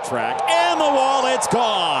at the track. And the wall, it's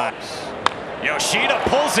gone. Yoshida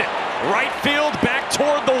pulls it. Right field back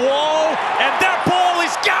toward the wall. And that ball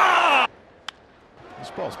is gone. This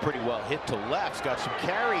ball's pretty well hit to left. It's got some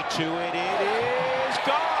carry to it. It is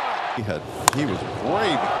gone. He was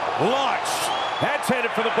brave. Launched. That's headed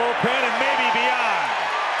for the bullpen and maybe beyond.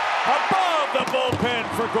 Above the bullpen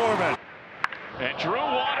for Gorman. And Drew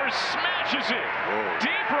Waters smashes it.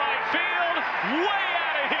 Deep right field. Way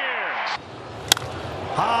out of here.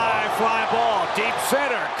 High fly ball. Deep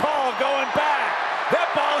center. Call going back. That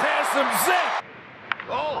ball has some zip.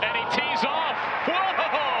 And he tees off.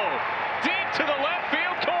 Whoa! Deep to the left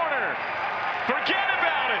field corner. Forget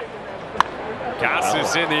about it.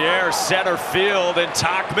 Casas in the air, center field, and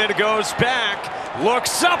Tauchman goes back.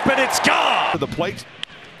 Looks up, and it's gone. The plate.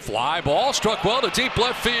 Fly ball struck well to deep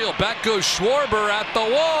left field. Back goes Schwarber at the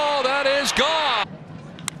wall. That is gone.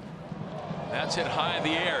 That's hit high in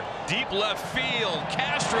the air. Deep left field.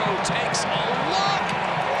 Castro takes a look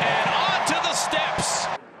and onto the steps.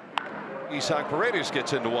 Isaac Paredes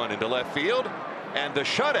gets into one into left field, and the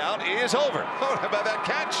shutout is over. Oh, how about that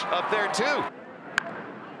catch up there, too?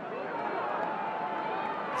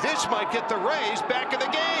 This might get the Rays back in the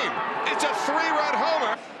game. It's a 3-run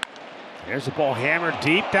homer. There's the ball hammered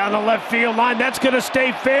deep down the left field line. That's going to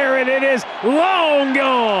stay fair, and it is long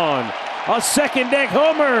gone. A second deck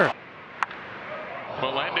homer.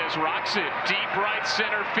 Melendez rocks it deep right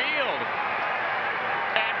center field.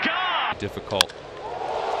 And gone. Difficult.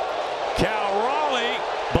 Cal Raleigh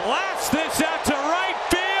blasts this out to right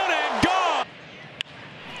field and gone.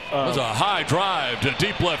 There's a high drive to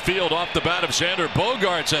deep left field off the bat of Xander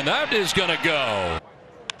Bogaerts, and that is going to go.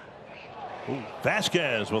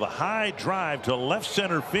 Vasquez with a high drive to left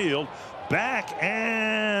center field. Back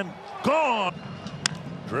and gone.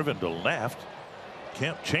 Driven to left.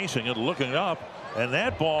 Kemp chasing it, looking up. And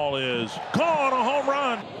that ball is gone. A home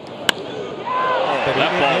run.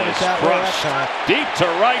 That ball is crushed. Deep to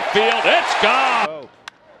right field. It's gone.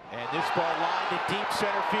 And this ball lined to deep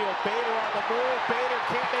center field. Bader on the move. Bader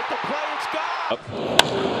can't make the play. It's gone.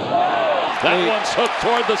 That one's hooked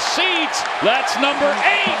toward the seats. That's number 8.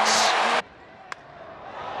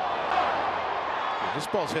 This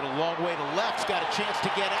ball's hit a long way to left. It's got a chance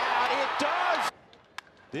to get out. It does.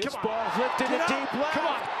 This ball's lifted to deep left. Come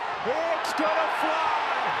on. It's gonna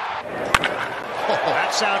fly.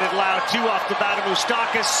 That sounded loud too off the bat of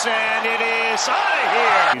Moustakas, and it is out of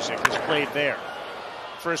here. Music is played there.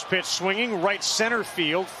 First pitch swinging right center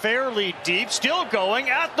field, fairly deep, still going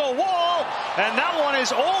at the wall, and that one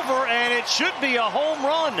is over, and it should be a home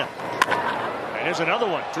run. And here's another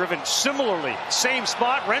one driven similarly, same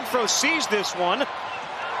spot. Renfroe sees this one,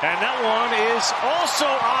 and that one is also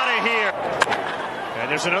out of here. And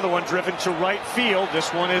there's another one driven to right field. This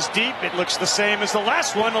one is deep. It looks the same as the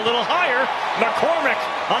last one, a little higher. McCormick,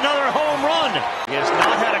 another home run. He has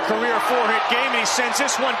not had a career 4-hit game, and he sends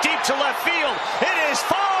this one deep to left field. It is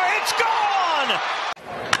far. It's gone.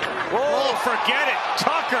 Oh, forget it.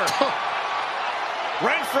 Tucker.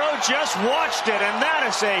 Renfroe just watched it, and that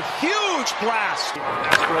is a huge blast.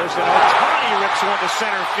 Astros and Ohtani rips one to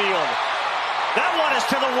center field. That one is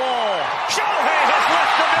to the wall. Shohei has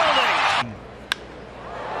left the building.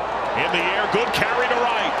 In the air, good carry to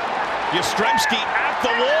right. Yastrzemski at the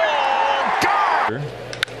wall. Gone.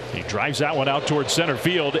 He drives that one out towards center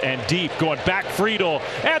field and deep, going back. Friedel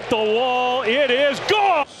at the wall. It is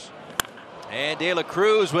gone. And De La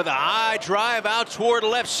Cruz with a high drive out toward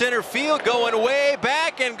left center field, going way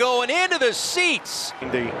back and going into the seats.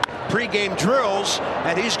 The pregame drills,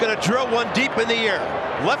 and he's going to drill one deep in the air.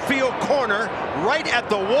 Left field corner, right at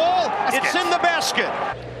the wall. It's in the basket.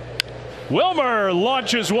 Wilmer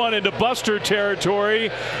launches one into Buster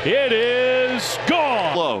territory. It is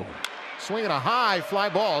gone. Low. Swinging a high fly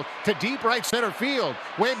ball to deep right center field.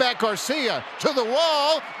 Way back Garcia to the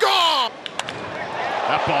wall. Gone!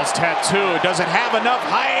 That ball's tattooed. Does it have enough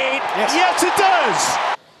height? Yes, it does.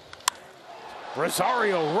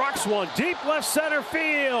 Rosario rocks one deep left center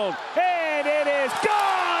field, and it is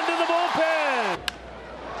gone to the bullpen.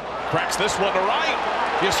 Cracks this one to right.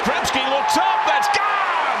 Yastrzemski looks up. That's gone.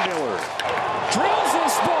 Drills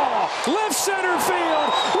this ball left center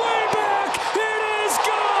field, way back. It is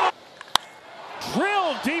gone.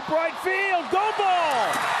 Drilled deep right field. Go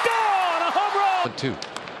ball. Gone. A home run. 1-2.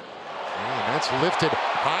 And that's lifted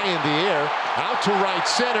high in the air, out to right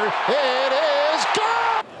center. It is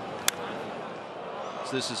gone.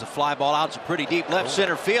 So this is a fly ball out to pretty deep left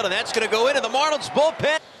center field, and that's going to go into the Marlins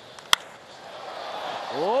bullpen.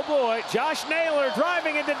 Oh boy, Josh Naylor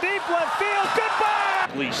driving into deep left field. Goodbye.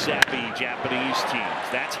 Sappy Japanese teams.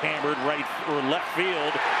 That's hammered right or left field,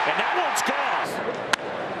 and that one's gone.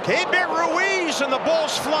 K-Bit Ruiz, and the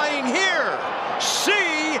ball's flying here.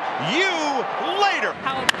 See you later.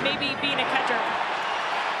 How maybe being a catcher.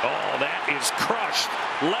 Oh, that is crushed.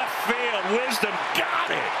 Left field. Wisdom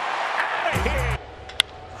got it. Out of here.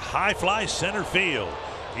 High fly center field.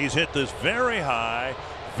 He's hit this very high,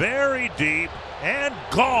 very deep, and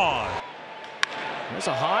gone. There's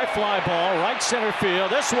a high fly ball, right center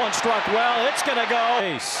field. This one struck well. It's going to go.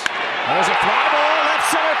 There's a fly ball, left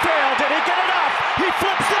center field. Did he get enough? He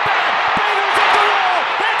flips the bat. Bader's at the wall.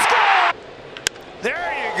 It's gone. There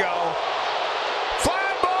you go. Fly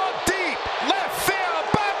ball deep, left field.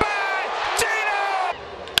 Bye-bye, Gino.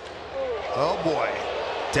 Oh, boy.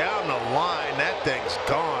 Down the line, that thing's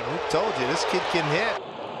gone. Who told you this kid can hit?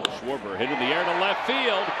 Schwarber hit in the air to left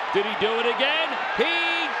field. Did he do it again? He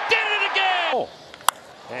did it again!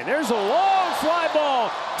 And there's a long fly ball.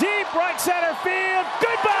 Deep right center field.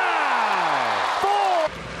 Goodbye!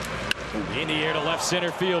 4. In the air to left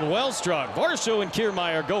center field. Well struck. Varsho and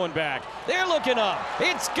Kiermaier going back. They're looking up.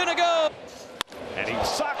 It's going to go. And he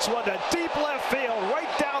sucks one to deep left field, right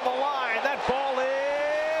down the line. That ball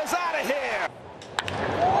is out of here.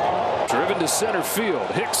 Driven to center field.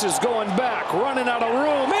 Hicks is going back, running out of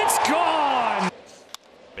room. It's gone.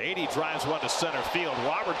 Beatty drives one to center field.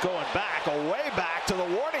 Robert going back, away back to the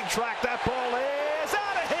warning track. That ball is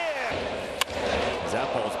out of here.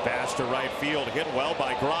 That ball's bashed to right field, hit well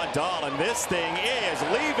by Grandal, and this thing is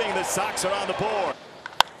leaving the Sox around the board.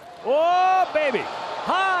 Oh, baby.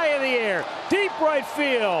 High in the air. Deep right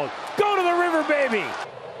field. Go to the river, baby.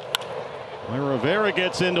 Rivera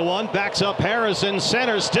gets into one, backs up Harrison,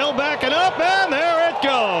 center still backing up, and there it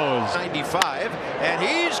goes. 95, and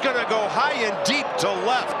he's going to go high and deep to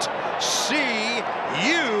left. See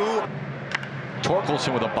you.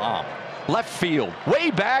 Torkelson with a bomb. Left field,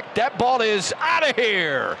 way back. That ball is out of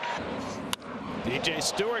here. DJ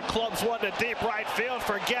Stewart clubs one to deep right field.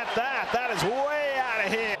 Forget that. That is way out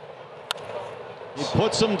of here. He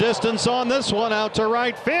puts some distance on this one out to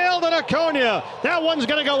right field, and Acuna. That one's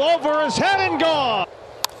going to go over his head and gone.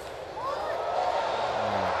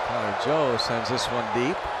 Connor Joe sends this one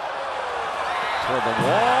deep toward the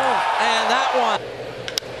wall, and that one.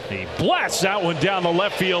 He blasts that one down the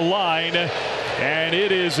left field line, and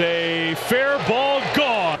it is a fair ball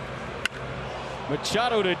gone.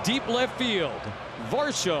 Machado to deep left field.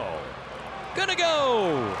 Varsho gonna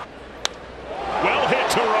go. Well hit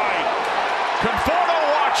to right. Conforto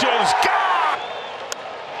watches. Gone.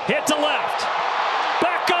 Hit to left.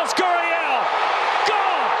 Back goes Gurriel.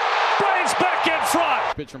 Gone. Braves back in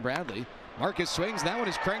front. Pitch from Bradley. Marcus swings. That one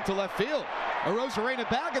is cranked to left field. Arozarena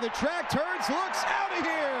back of the track, turns, looks out of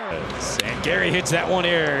here. And Gary hits that one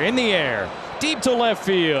in the air. Deep to left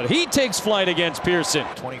field. He takes flight against Pearson.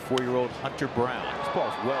 24-year-old Hunter Brown. This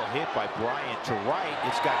ball's well hit by Bryant to right.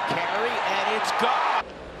 It's got carry, and it's gone.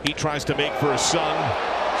 He tries to make for his son.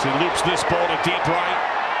 So he loops this ball to deep right.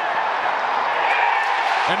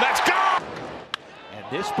 And that's gone. And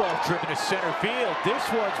this ball driven to center field. This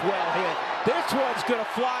one's well hit. This one's going to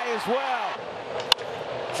fly as well.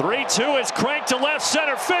 3-2 is cranked to left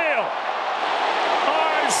center field.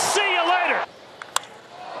 See you later.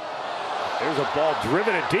 There's a ball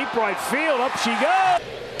driven to deep right field. Up she goes.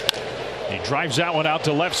 He drives that one out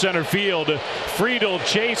to left center field. Friedel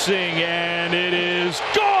chasing, and it is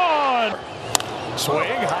gone. Swing,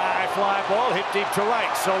 high fly ball, hit deep to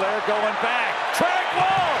right. So they're going back. Track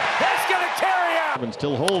ball. That's going to carry out.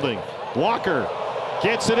 Still holding. Walker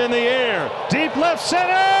gets it in the air. Deep left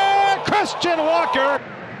center. Christian Walker.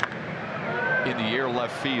 In the air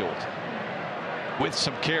left field. With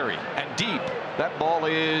some carry and deep. That ball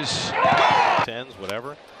is gone. Tens,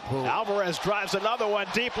 whatever. Alvarez drives another one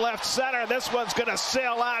deep left center. This one's going to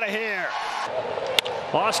sail out of here.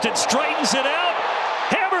 Austin straightens it out,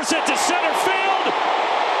 hammers it to center field,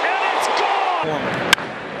 and it's gone.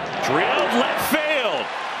 Drilled left field,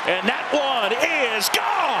 and that one is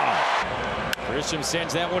gone. Grisham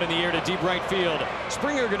sends that one in the air to deep right field.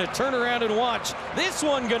 Springer going to turn around and watch. This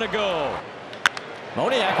one going to go.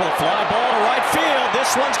 Moniak with a fly ball to right field.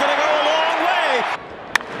 This one's going to go a long way.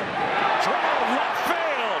 Drilled left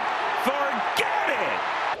field. Forget it.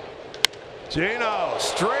 Gino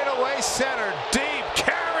straight away center. Deep.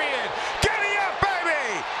 Carrying. Giddy up,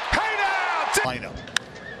 baby. Hey now.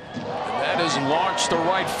 And that is launched to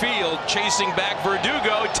right field. Chasing back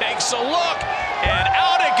Verdugo. Takes a look. And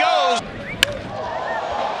out it goes.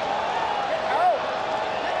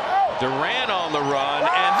 Duran on the run.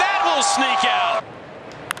 And that will sneak out.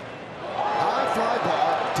 High fly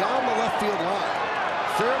ball down the left field line.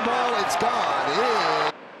 Fair ball, it's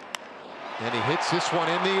gone. And he hits this one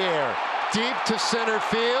in the air. Deep to center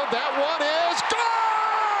field. That one is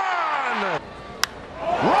gone!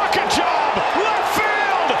 Rocket job. Left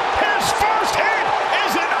field. His first hit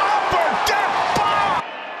is an upper deck bomb.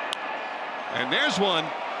 And there's one.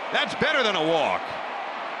 That's better than a walk.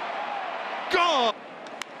 Gone.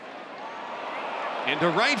 Into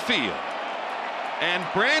right field. And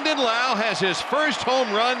Brandon Lau has his first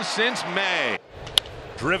home run since May.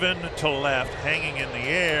 Driven to left, hanging in the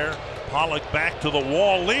air. Pollock back to the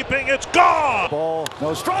wall, leaping. It's gone. Ball,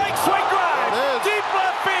 no strike, swing drive, deep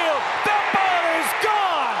left field. That ball is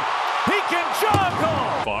gone. He can jog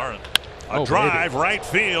home. Far, a drive, right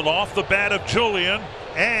field, off the bat of Julian,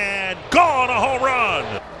 and gone, a home run.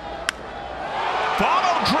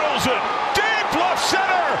 Bono drills it. Deep left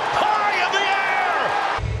center. High in the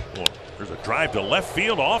air. Well, there's a drive to left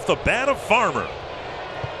field off the bat of Farmer.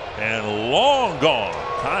 And long gone.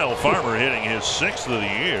 Kyle Farmer hitting his 6th of the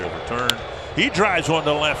year return. He drives one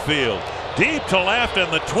to left field. Deep to left,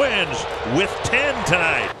 and the Twins with 10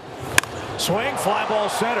 tonight. Swing, fly ball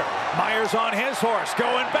center. Myers on his horse,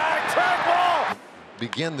 going back, track ball.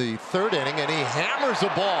 Begin the third inning, and he hammers the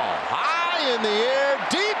ball high in the air,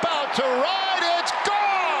 deep out to right. It's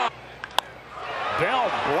gone.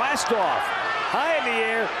 Bell blast off. high in the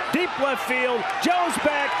air, deep left field. Joe's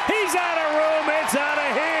back. He's out of room. It's out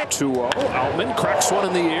of here. 2-0. Altman cracks one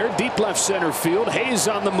in the air, deep left center field. Hayes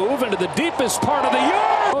on the move into the deepest part of the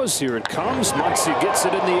yard. Here it comes. Muncy gets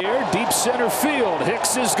it in the air, deep center field.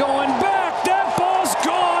 Hicks is going back. That ball's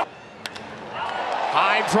gone.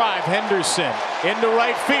 High drive, Henderson into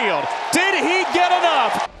right field. Did he get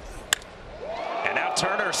enough? And now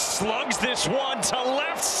Turner slugs this one to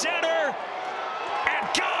left center and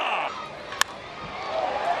gone.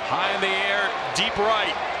 High in the air, deep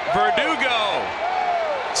right. Verdugo.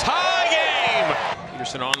 Tie game.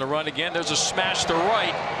 Peterson on the run again. There's a smash to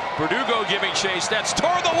right. Verdugo giving chase. That's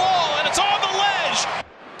toward the wall, and it's on the ledge.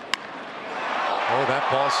 Oh, that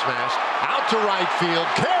ball smashed out to right field.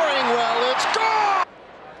 Carrying well, it's gone.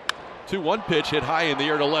 2-1 pitch hit high in the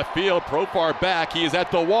air to left field. Profar back. He is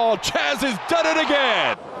at the wall. Chaz has done it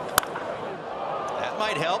again. That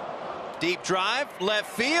might help. Deep drive,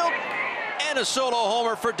 left field, and a solo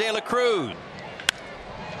homer for De La Cruz.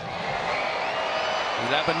 Is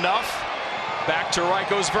that enough? Back to right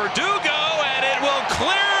goes Verdugo, and it will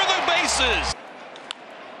clear the bases.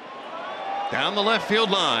 Down the left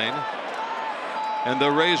field line. And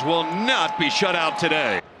the Rays will not be shut out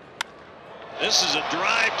today. This is a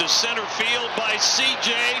drive to center field by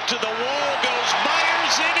CJ. To the wall goes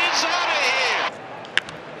Myers. It is out of here.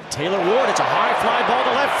 Taylor Ward, it's a high fly ball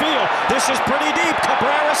to left field. This is pretty deep.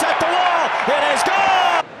 Cabrera's at the wall. It is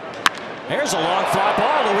gone. There's a long fly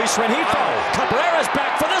ball, Luis Rengifo. Cabrera's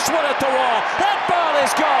back for this one at the wall. That ball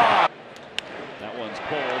is gone. That one's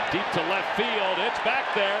pulled deep to left field. It's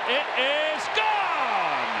back there. It is gone.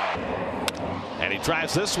 And he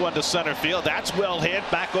drives this one to center field. That's well hit.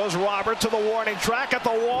 Back goes Robert to the warning track at the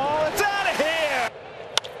wall. It's out of here.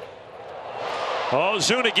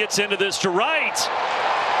 Ozuna gets into this to right.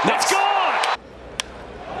 It's gone.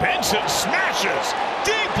 Benson smashes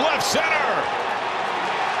deep left center.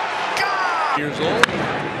 Gone. Years old.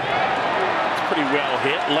 It's pretty well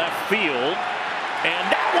hit left field.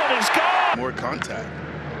 And that one is gone. More contact.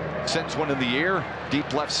 Sends one in the air,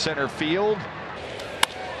 deep left center field.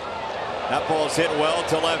 That ball's hit well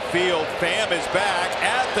to left field. Pham is back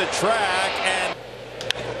at the track, and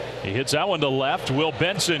he hits that one to left. Will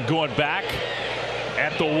Benson going back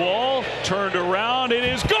at the wall, turned around, it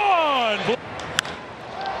is gone.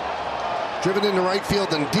 Driven into right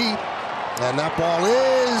field and deep, and that ball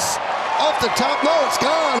is off the top. No, it's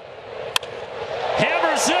gone.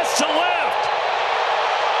 Hammers this to left.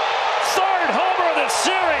 Third homer of the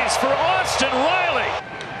series for Austin Riley.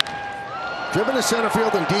 Driven to center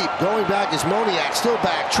field and deep. Going back is Moniak. Still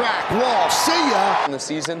back. Track. Wall. See ya. In the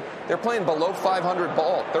season, they're playing below 500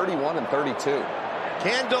 ball. 31 and 32.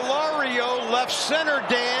 Candelario left center,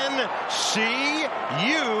 Dan. See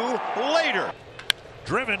you later.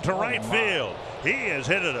 Driven to right field. He has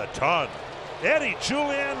hit it a ton. Eddie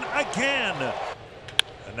Julian again.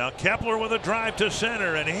 And now Kepler with a drive to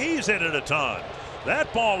center, and he's hit it a ton.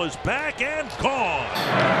 That ball is back and gone.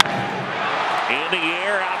 In the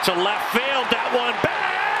air, out to left field. That one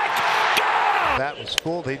back. Gone! That was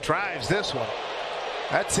full. He drives this one.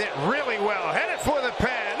 That's hit really well. Headed for the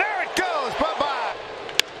pen. There it goes. Bye-bye.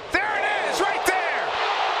 There it is, right there.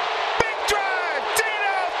 Big drive.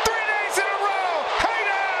 Dino, 3 days in a row. Hey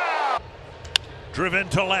now. Driven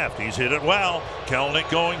to left. He's hit it well. Kelnick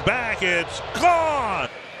going back. It's gone.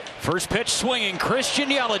 First pitch swinging. Christian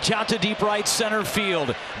Yelich out to deep right center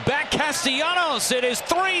field. Back Castellanos. It is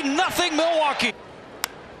 3-0 Milwaukee.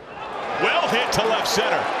 Well hit to left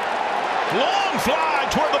center. Long fly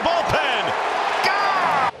toward the bullpen.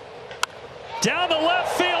 Gone. Down the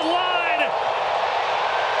left field line.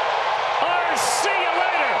 Or see you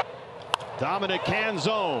later. Dominic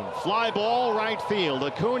Canzone. Fly ball right field.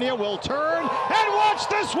 Acuna will turn and watch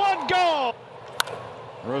this one go.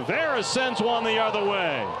 Rivera sends one the other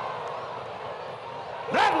way.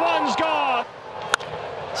 That one's gone.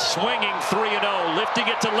 Swinging 3-0, lifting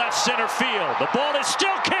it to left center field. The ball is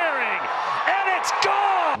still carrying, and it's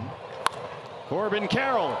gone. Corbin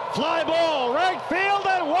Carroll, fly ball, right field,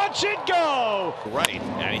 and watch it go. Right,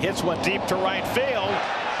 and he hits one deep to right field.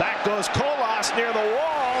 Back goes Colas near the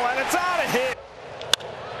wall, and it's out of here.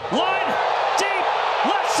 Line, deep,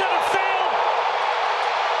 left center field.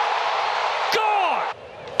 Gone.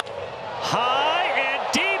 High and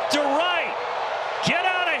deep to right. Get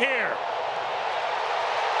out of here.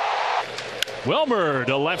 Wilmer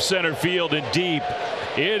to left center field and deep.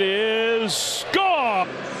 It is gone.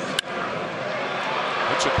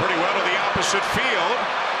 Puts it pretty well to the opposite field,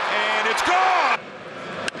 and it's gone.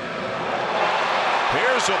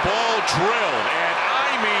 Here's a ball drilled, and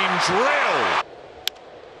I mean drilled.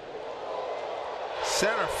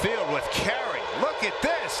 Center field with Carey. Look at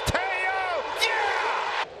this. Teo!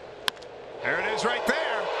 There it is right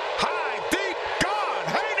there. High, deep, gone.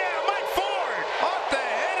 Hey now, Mike Ford. Off the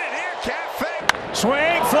head in here, Cafe.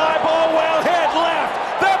 Swing, fly ball, well hit, left.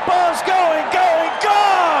 That ball's going,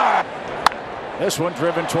 gone! This one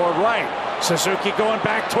driven toward right. Suzuki going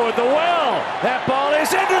back toward the well. That ball is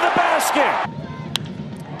into the basket.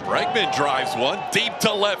 Bregman drives one deep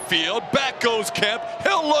to left field. Back goes Kemp.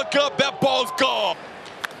 He'll look up. That ball's gone.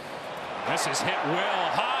 This is hit well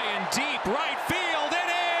high and deep right field. It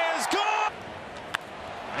is gone.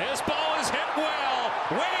 This ball is hit well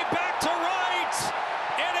way back to right.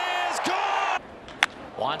 It is gone.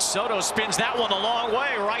 Juan Soto spins that one a long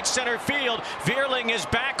way, right center field. Veerling is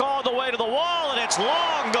back all the way to the wall, and it's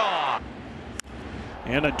long gone.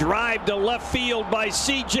 And a drive to left field by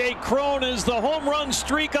C.J. Cron. Is the home run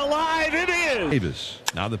streak alive? It is. Davis.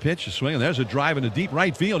 Now the pitch is swinging. There's a drive into deep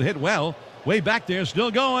right field. Hit well. Way back there, still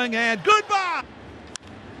going, and goodbye.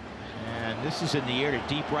 And this is in the air to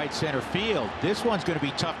deep right center field. This one's going to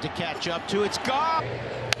be tough to catch up to. It's gone.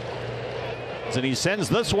 And he sends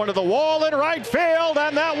this one to the wall in right field,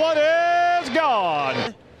 and that one is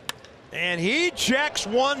gone. And he jacks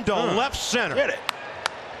one to left center. Hit it.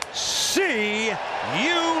 See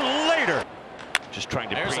you later. Just trying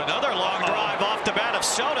to. There's another long drive off the bat of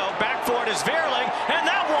Soto. Back for it is Veerling, and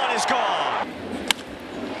that one is gone.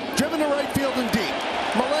 Driven to right field and deep.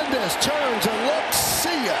 Melendez turns and looks.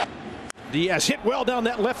 See ya. Diaz hit well down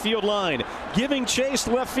that left field line. Giving chase,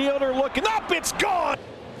 left fielder looking up. It's gone.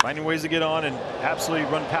 Finding ways to get on and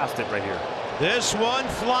absolutely run past it right here. This one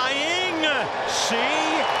flying. See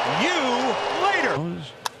you later.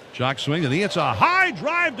 Jock swing, and it's a high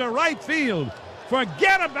drive to right field.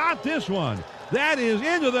 Forget about this one. That is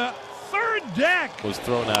into the third deck. Was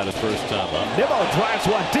thrown out his first time up. Nimmo drives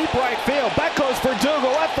one deep right field. Back goes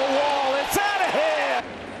Verdugo at the wall. It's out of here.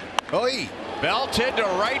 Oy. Belted to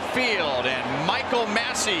right field, and Michael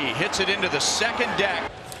Massey hits it into the second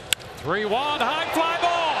deck. 3-1, high fly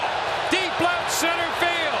ball. Deep left center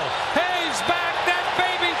field. Hayes back. That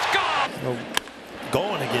baby's gone.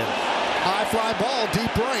 Going again. High fly ball,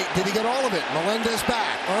 deep right. Did he get all of it? Melendez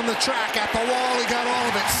back on the track at the wall. He got all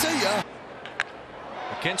of it. See ya.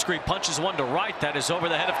 McKinstry punches one to right. That is over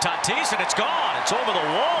the head of Tatis, and it's gone. It's over the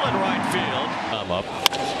wall in right field. I'm up.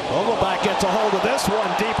 Vogelbach gets a hold of this one.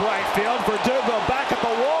 Deep right field. Verdugo back at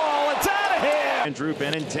the wall. It's out of here. Andrew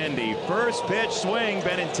Benintendi. First pitch swing.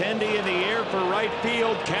 Benintendi in the air for right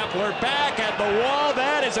field. Kepler back at the wall.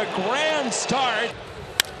 That is a grand start.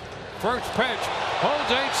 First pitch.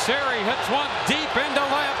 Jose Siri hits one deep into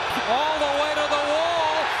left. All the way to the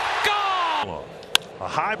wall. Gone. A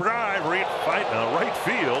high drive right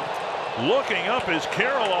field. Looking up is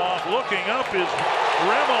Kirilloff. Looking up is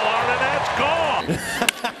Remillard, and that's gone.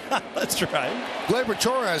 That's right. Gleyber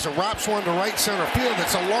Torres wraps one to right center field.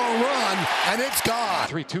 It's a long run, and it's gone.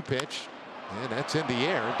 3-2 pitch, and that's in the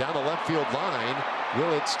air down the left field line.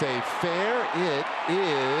 Will it stay fair? It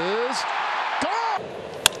is gone.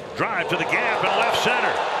 Drive to the gap in left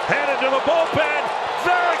center. Headed to the bullpen.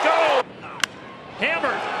 There it goes.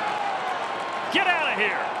 Hammered. Get out of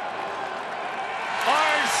here.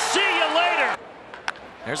 Or see you later.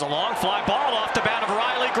 There's a long fly ball off the bat of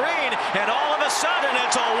Riley Green, and all of a sudden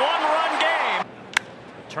it's a one-run game.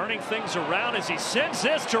 Turning things around as he sends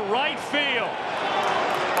this to right field.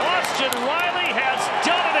 Austin Riley has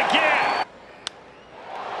done it again.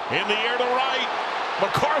 In the air to right.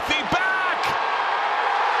 McCarthy back.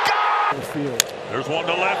 There's one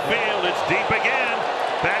to left field. It's deep again.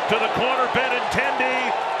 Back to the corner.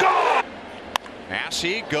 Benintendi. Gone.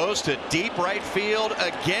 Massey goes to deep right field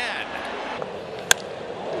again.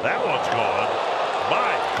 That one's gone.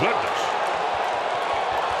 My goodness.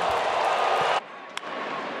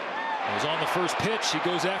 He was on the first pitch. He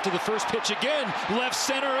goes after the first pitch again. Left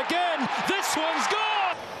center again. This one's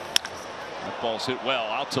gone. That ball's hit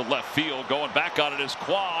well out to left field. Going back on it is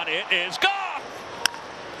Quan. It is gone.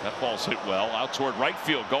 That ball's hit well out toward right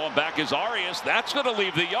field. Going back is Arias. That's going to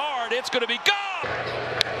leave the yard. It's going to be gone.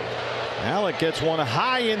 Alec gets one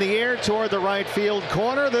high in the air toward the right field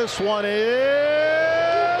corner. This one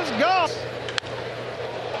is gone.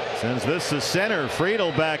 Sends this to center.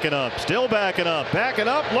 Friedel backing up. Still backing up. Backing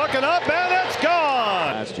up. Looking up. And it's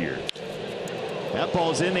gone. Last year. That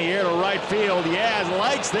ball's in the air to right field. Yaz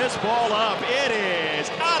lights this ball up. It is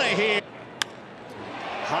out of here.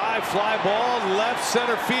 High fly ball left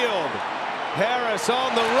center field. Harris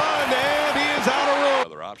on the run, and he is out of room.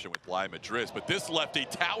 Another option with Bly Madrid, but this lefty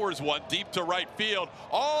towers one deep to right field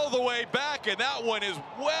all the way back, and that one is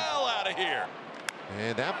well out of here.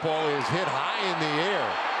 And that ball is hit high in the air.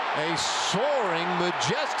 A soaring,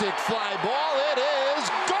 majestic fly ball. It is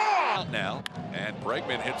gone. Now, and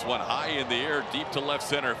Bregman hits one high in the air, deep to left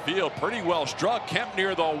center field. Pretty well struck. Kemp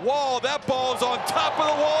near the wall. That ball's on top of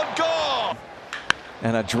the wall and gone.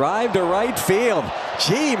 And a drive to right field.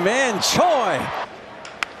 Ji-Man Choi.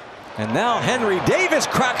 And now Henry Davis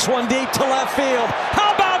cracks one deep to left field.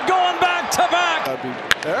 How about going back to back? There it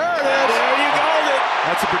is. There you called it.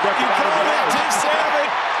 That's a productive. You called it.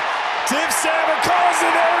 Tim Salmon calls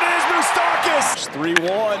it. There it is, Moustakis.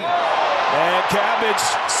 3-1. And Cabbage,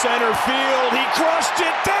 center field. He crushed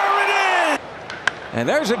it. There it is. And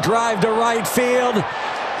there's a drive to right field.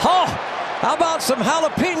 Oh, how about some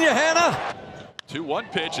jalapeno, Hannah?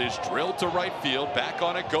 2-1 pitch is drilled to right field. Back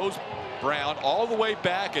on it goes Brown all the way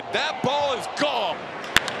back, and that ball is gone.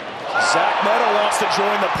 Zach Meadow wants to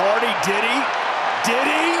join the party. Did he? Did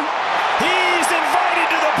he? He's invited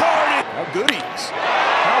to the party. How good he is.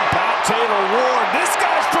 How about Taylor Ward? This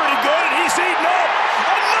guy's pretty good, and he's eating up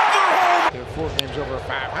another home. There are 4 games over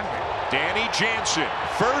 500. Danny Jansen,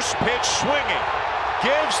 first pitch swinging,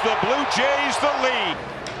 gives the Blue Jays the lead.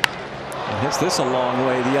 Hits this a long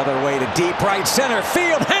way the other way to deep right center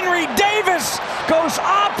field. Henry Davis goes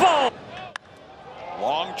oppo.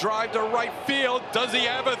 Long drive to right field. Does he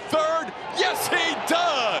have a third? Yes, he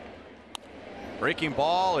does. Breaking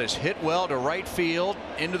ball is hit well to right field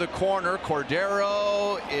into the corner.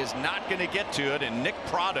 Cordero is not going to get to it, and Nick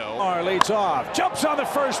Prado leads off, jumps on the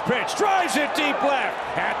first pitch, drives it deep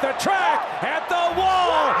left, at the track, at the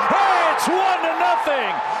wall. Hey, it's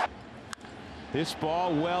 1-0. This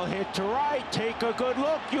ball well hit to right. Take a good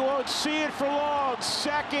look. You won't see it for long.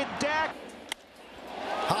 Second deck.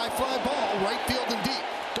 High fly ball, right field and deep.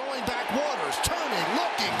 Going back, Waters, turning,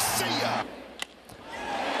 looking, see ya.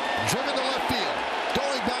 Driven to left field.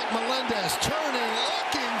 Going back, Melendez, turning,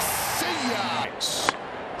 looking, see ya.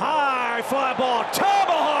 High fly ball,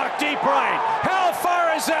 tomahawk deep right. How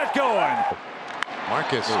far is that going?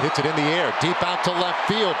 Marcus hits it in the air, deep out to left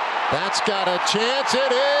field. That's got a chance.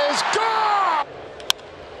 It is gone.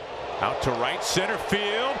 Out to right center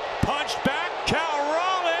field, punched back, Cal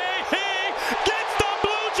Raleigh, he gets the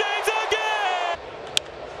Blue Jays again!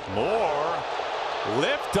 Moore,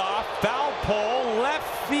 lift off, foul pole, left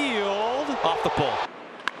field, off the pole.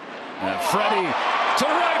 And Freddie to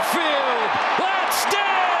right field, let's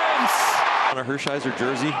dance! On a Hershiser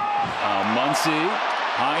jersey, Muncy,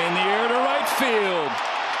 high in the air to right field,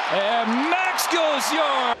 and Max goes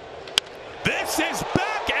yard. This is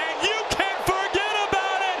back, and you can't forget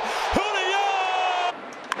about it! Julio!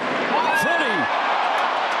 Freddie,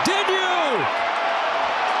 did you?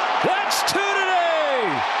 That's 2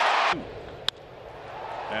 today!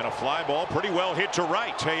 And a fly ball pretty well hit to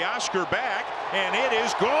right. Teoscar back, and it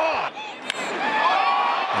is gone.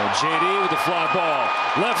 And JD with the fly ball,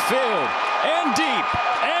 left field, and deep,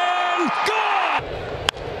 and gone!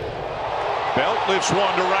 Belt lifts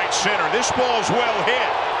one to right center. This ball's well hit.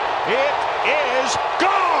 It is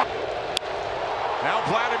gone! Now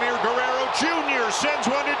Vladimir Guerrero Jr. sends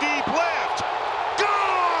one to deep left.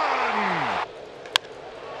 Gone!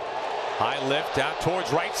 High lift out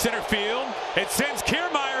towards right center field. It sends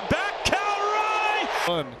Kiermaier back. Cal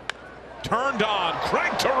Raleigh! Turned on,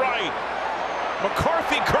 cranked to right.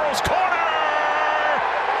 McCarthy curls corner.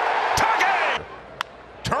 Tugging!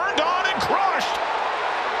 Turned on and crushed.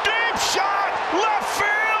 Deep shot, left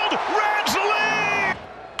field. Reds lead.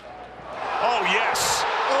 Oh yes!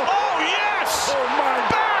 Oh yes! Oh my!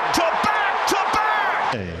 Back to back to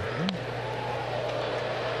back!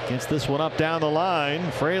 Gets this one up down the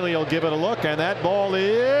line. Fraley will give it a look, and that ball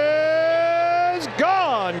is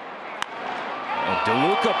gone. And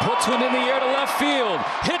DeLuca puts one in the air to left field.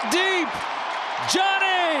 Hit deep.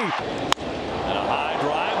 Johnny! And a high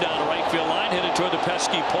drive down the right field line, headed toward the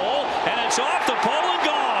pesky pole, and it's off the pole and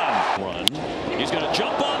gone. Run. He's going to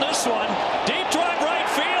jump on this one. Deep drive right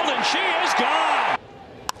field, and she is gone.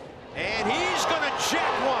 And he's going to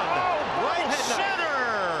check one. Right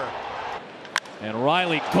center. And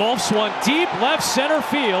Riley gulps one deep left center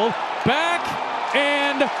field. Back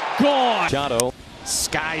and gone. Machado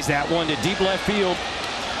skies that one to deep left field.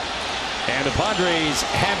 And the Padres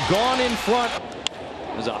have gone in front.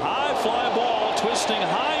 There's a high fly ball twisting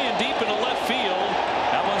high and deep into left field.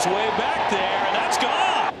 That one's way back there, and that's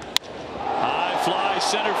gone. High fly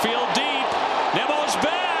center field deep. Nemo's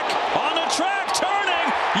back on the track, turning.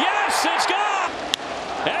 Yes, it's gone.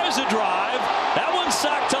 There's a drive. That one's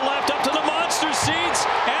socked to left up to the monster seats,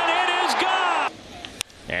 and it is gone.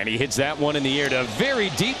 And he hits that one in the air to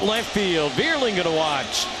very deep left field. Vierling gonna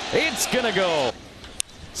watch. It's gonna go.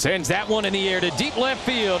 Sends that one in the air to deep left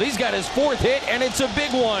field. He's got his 4th hit, and it's a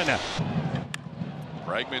big one.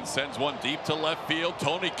 Bregman sends one deep to left field.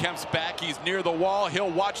 Tony Kemp's back. He's near the wall. He'll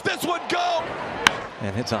watch this one go.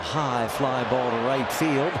 And it's a high fly ball to right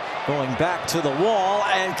field. Going back to the wall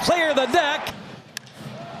and clear the deck.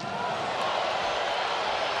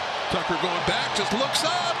 Tucker going back, just looks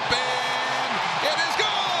up, and it is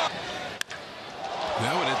gone.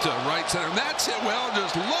 Now it's a right center. That's it. Well,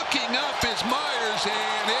 just looking up is Myers,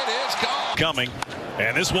 and it is gone. Coming.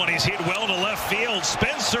 And this one he's hit well to left field.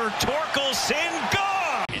 Spencer Torkelson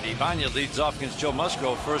gone. And Ibanez leads off against Joe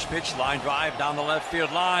Musgrove. First pitch, line drive down the left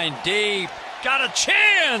field line. Deep. Got a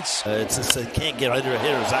chance. It's just they can't get other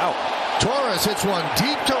hitters out. Torres hits one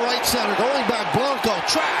deep to right center. Going back, Blanco.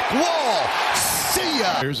 Track, wall. See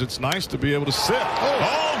ya. It's nice to be able to sit.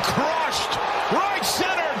 Oh, crushed. Right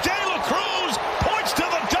center. De La Cruz points to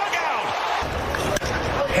the dugout.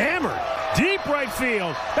 Hammered. Deep right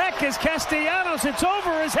field. Back is Castellanos. It's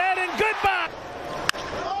over his head and goodbye.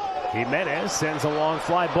 Jimenez sends a long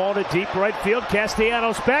fly ball to deep right field.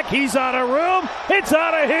 Castellanos back. He's out of room. It's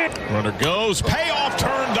out of here. Runner goes. Payoff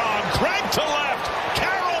turned on. Craig to left.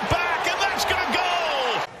 Carroll back, and that's going to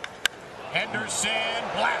go. Henderson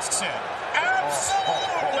blasts it.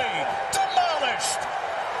 Absolutely demolished.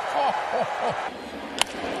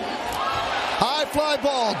 High fly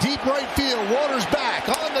ball, deep right field. Waters back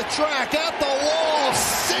on the track at the wall.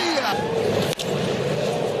 See ya.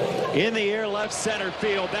 In the air, left center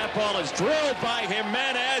field. That ball is drilled by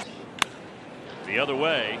Jimenez. The other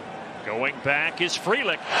way. Going back is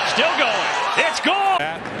Frelick. Still going. It's gone. He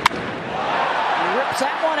rips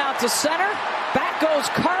that one out to center. Back goes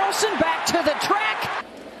Carlson. Back to the track.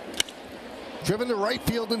 Driven to right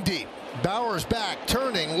field and deep. Bauer's back,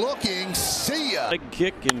 turning, looking, see ya. Big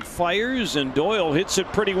kick and fires, and Doyle hits it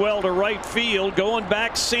pretty well to right field. Going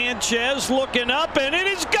back, Sanchez looking up, and it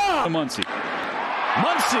is gone. Muncy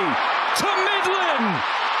to Midland.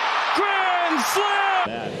 Grand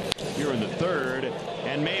slam. Here in the third,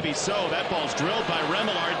 and maybe so. That ball's drilled by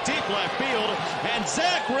Remillard, deep left field, and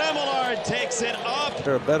Zach Remillard takes it up.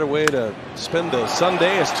 A better way to spend the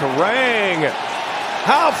Sunday is Terang.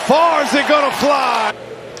 How far is it going to fly?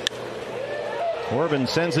 Corbin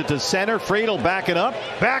sends it to center. Friedel backing up,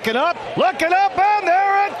 looking up, and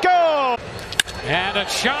there it goes. And a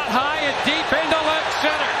shot high and deep into left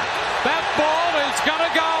center. That ball is going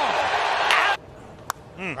to go.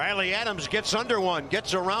 Riley Adams gets under one,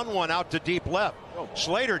 gets around one out to deep left.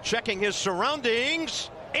 Slater checking his surroundings,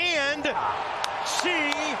 and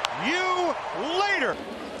see you later.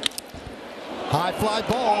 High fly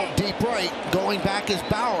ball, deep right. Going back is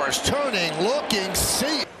Bowers, turning, looking,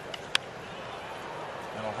 see.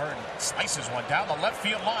 Hearn slices one down the left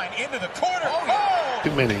field line into the corner. Oh!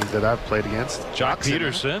 Too many that I've played against. Jock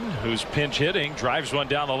Peterson, who's pinch hitting, drives one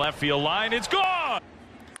down the left field line. It's gone.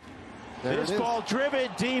 This ball driven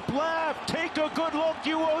deep left. Take a good look.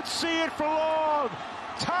 You won't see it for long.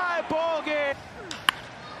 Tie ball game.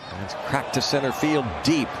 And it's cracked to center field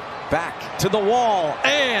deep. Back to the wall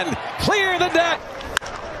and clear the deck.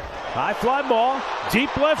 High fly ball,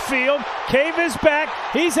 deep left field. Cave is back.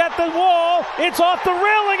 He's at the wall. It's off the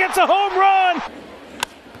railing. It's a home run.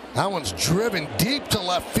 That one's driven deep to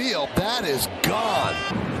left field. That is gone.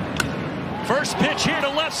 First pitch here to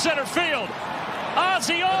left center field.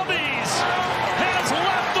 Ozzie Albies has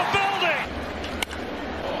left the building.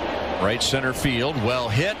 Right center field, well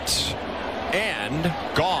hit and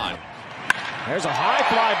gone. There's a high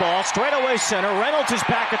fly ball, straightaway center. Reynolds is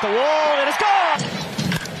back at the wall, and it's gone.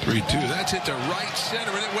 3-2. That's it to right center,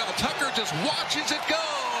 and well, Tucker just watches it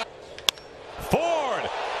go. Ford.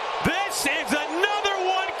 This is another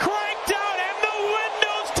one cranked out, and the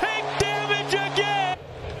windows take damage again.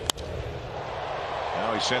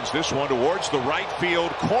 Now he sends this one towards the right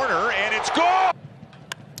field corner, and it's gone.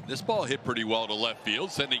 This ball hit pretty well to left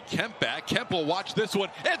field, sending Kemp back. Kemp will watch this one.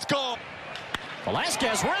 It's gone.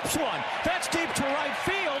 Velasquez rips one. That's deep to right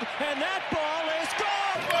field, and that ball is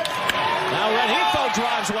gone. Now Rengifo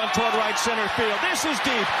drives one toward right center field. This is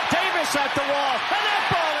deep. Davis at the wall, and that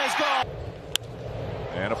ball is gone.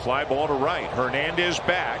 And a fly ball to right. Hernandez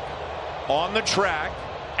back on the track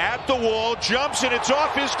at the wall, jumps, and it's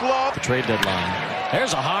off his glove. Trade deadline.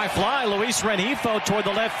 There's a high fly. Luis Rengifo toward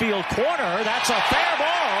the left field corner. That's a fair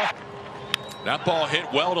ball. That ball hit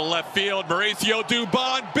well to left field. Mauricio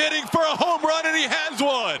Dubon bidding for a home run, and he has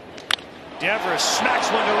one. Devers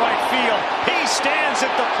smacks one to right field. He stands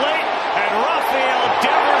at the plate, and Rafael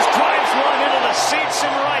Devers drives one into the seats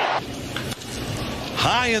and right.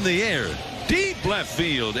 High in the air, deep left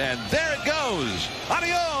field, and there it goes.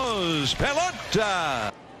 Adios,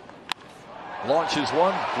 pelota. Launches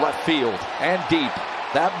one left field and deep.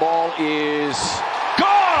 That ball is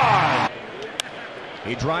gone.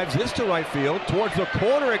 He drives this to right field. Towards the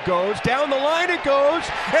corner it goes. Down the line it goes.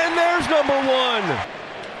 And there's number one.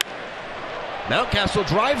 Mountcastle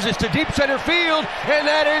drives this to deep center field, and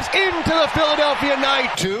that is into the Philadelphia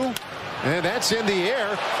night. 2, and that's in the air,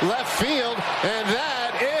 left field, and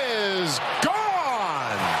that is gone.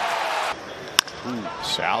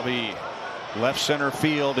 Salvi, left center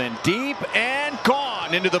field and deep and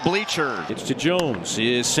gone into the bleachers. It's to Jones.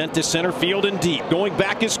 He is sent to center field and deep. Going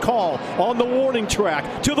back is Call on the warning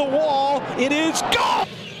track to the wall. It is gone.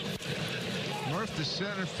 Murph to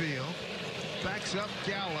center field. Backs up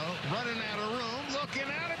Gallo. Running out of room. Looking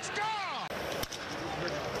out. It's gone.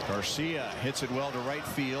 Garcia hits it well to right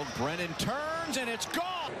field. Brennan turns and it's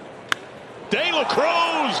gone. De La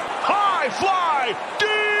Cruz, high fly,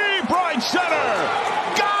 deep right center.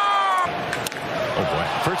 Gone! Oh boy.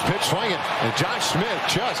 First pitch swinging, and Josh Smith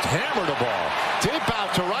just hammered the ball. Deep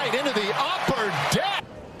out to right into the upper deck.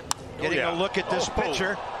 Getting a look at this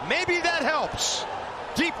pitcher. Maybe that helps.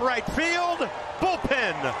 Deep right field,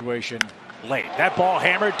 bullpen. Situation late. That ball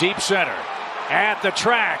hammered deep center. At the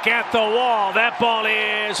track, at the wall. That ball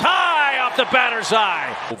is high off the batter's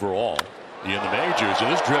eye. Overall, in the majors, it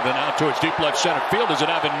is driven out towards deep left center field. Does it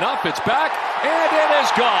have enough? It's back, and it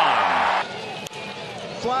is gone.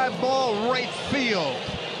 Fly ball right field.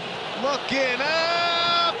 Looking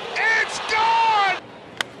up. It's gone.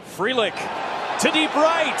 Frelick to deep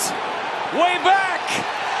right. Way back.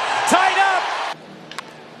 Tied up.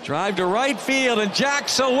 Drive to right field, and Jack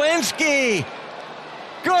Sawinski.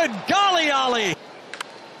 Good golly, Ollie.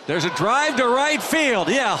 There's a drive to right field.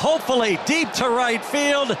 Yeah, hopefully deep to right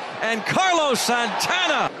field. And Carlos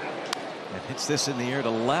Santana. And hits this in the air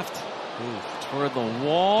to left. Toward the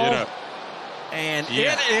wall. And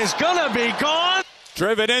it is going to be gone.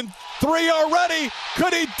 Driven in. 3 already.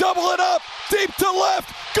 Could he double it up? Deep to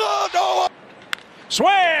left. Gone. Oh. Swing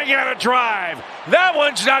and a drive. That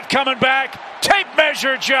one's not coming back. Tape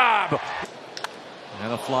measure job.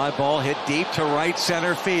 And a fly ball hit deep to right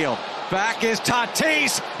center field. Back is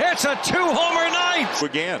Tatis. It's a 2-homer night.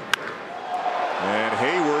 Again. And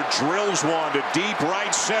Hayward drills one to deep right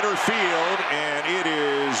center field, and it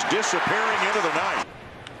is disappearing into the night.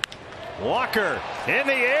 Walker in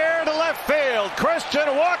the air to left field.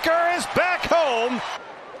 Christian Walker is back home.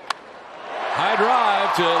 High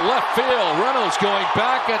drive to left field. Reynolds going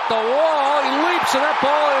back at the wall. He leaps, and that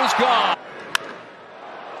ball is gone.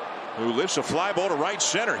 Who lifts a fly ball to right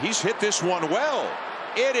center. He's hit this one well.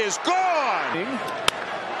 It is gone. In the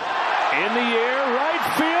air, right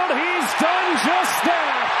field. He's done just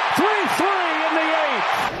that. 3-3 in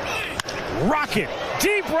the 8th. Rocket,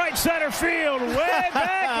 deep right center field. Way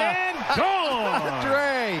back and gone.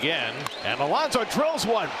 Dre. Again, and Alonso drills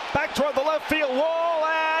one back toward the left field wall,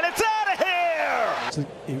 and it's out of here.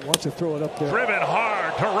 He wants to throw it up there. Driven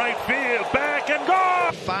hard to right field, back and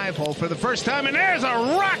gone. 5-hole for the first time, and there's a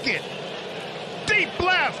rocket. Deep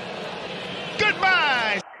left.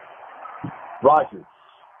 Goodbye. Rogers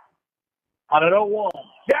on an 0-1.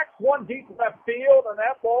 Jacks one deep left field, and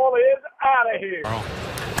that ball is out of here.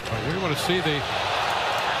 We want to see the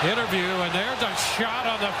interview, and there's a shot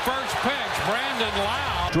on the first pitch. Brandon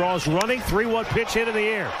Lau draws running. 3-1 pitch hit in the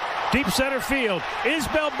air. Deep center field.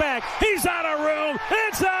 Isbell back. He's out of room.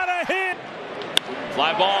 It's out of here.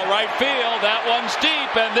 Fly ball right field. That one's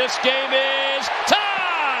deep, and this game is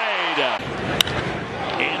tied.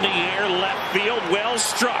 In the air, left field, well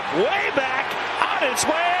struck. Way back, on its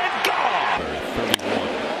way, and gone.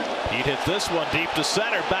 31. Pete hit this one deep to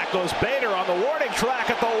center. Back goes Bader on the warning track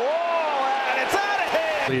at the wall, and it's out of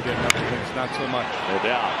here. lead in other things, not so much. No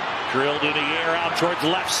doubt. Drilled in the air out towards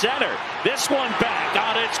left center. This one back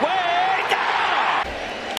on its way. Down!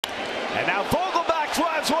 And now Vogelbach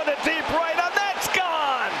drives one to deep right, and that's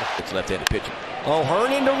gone. It's left-handed pitcher. Oh,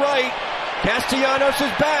 Hearn into right. Castellanos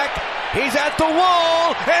is back. He's at the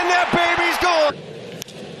wall, and that baby's gone.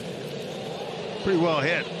 Pretty well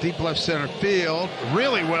hit. Deep left center field.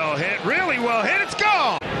 Really well hit. Really well hit. It's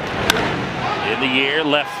gone. In the air,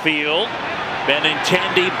 left field.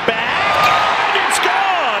 Benintendi back. And it's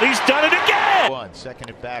gone. He's done it again. Second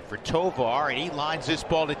at bat for Tovar, and he lines this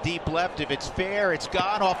ball to deep left. If it's fair, it's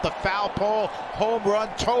gone off the foul pole. Home run,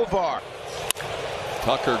 Tovar.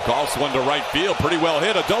 Tucker golfs one to right field. Pretty well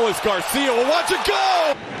hit. Adolis Garcia will watch it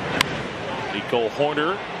go. Nico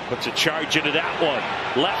Horner puts a charge into that one.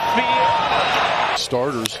 Left field.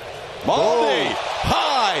 Starters. Maldi,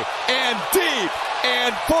 high and deep,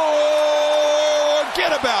 and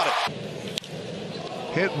forget about it.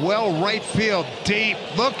 Hit well right field deep.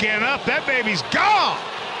 Looking up. That baby's gone.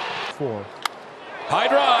 4.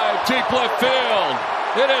 High drive, deep left field.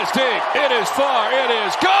 It is deep. It is far. It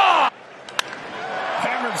is gone.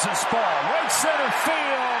 Hammers this ball. Right center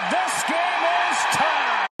field. This game is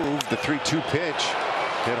tied. The 3-2 pitch.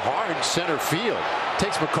 Hit hard center field.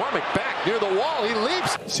 Takes McCormick back near the wall. He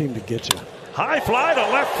leaps. Seemed to get you. High fly to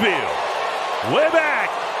left field. Way back.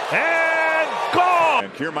 And gone.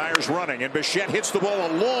 And Kiermaier's running, and Bichette hits the ball a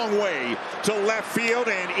long way to left field,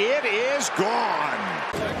 and it is gone.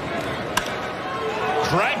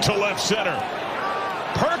 Dragged to left center.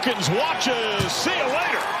 Perkins watches. See you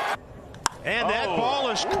later. And that ball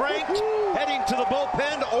is cranked, heading to the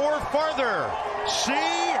bullpen or farther.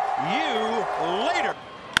 See you later.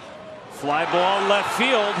 Fly ball left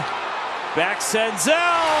field. Back Senzel.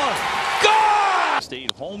 Gone!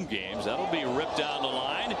 State home games. That'll be ripped down the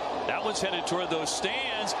line. That one's headed toward those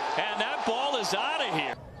stands, and that ball is out of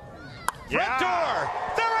here. Front door.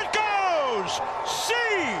 There it goes.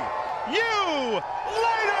 See you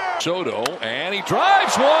later. Soto, and he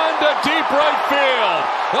drives one to deep right field.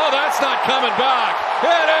 Oh, that's not coming back.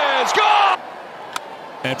 It is gone.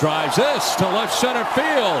 And drives this to left center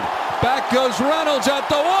field. Back goes Reynolds at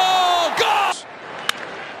the wall. Gone!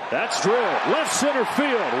 That's drilled left center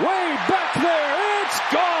field. Way back there. It's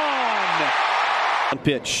gone.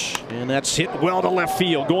 Pitch. And that's hit well to left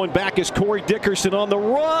field. Going back is Corey Dickerson on the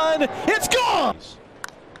run. It's gone.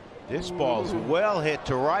 This ball's well hit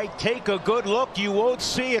to right. Take a good look. You won't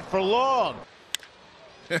see it for long.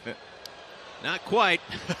 Not quite.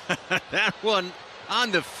 That one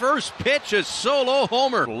on the first pitch, a solo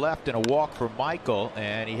homer. Left and a walk for Michael,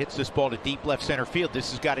 and he hits this ball to deep left center field.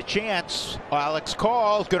 This has got a chance. Alex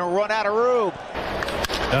Carl's going to run out of room.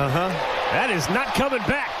 That is not coming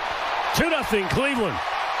back. 2-0 Cleveland.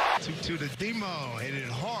 2-2 to Demo. Hit it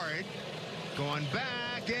hard. Going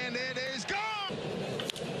back, and it is gone.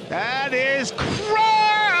 That is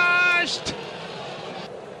crushed.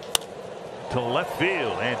 To left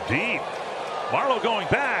field and deep. Marlowe going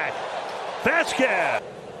back. Vasquez.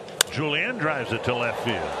 Julian drives it to left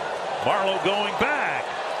field. Marlowe going back.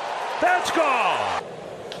 That's gone.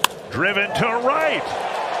 Driven to right.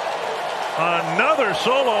 Another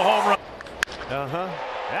solo home run.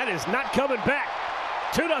 That is not coming back.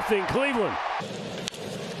 2-0 Cleveland.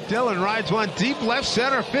 Dillon rides one deep left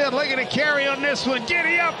center field. Looking to carry on this one.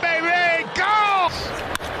 Giddy up, baby. Go!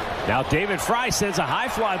 Now David Fry sends a high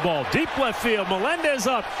fly ball deep left field. Melendez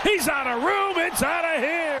up. He's out of room. It's out of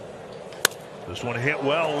here. This one hit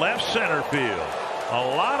well left center field. A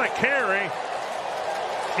lot of carry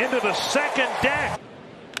into the second deck.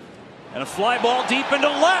 And a fly ball deep into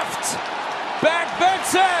left. Back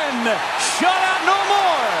Benson. Shut out no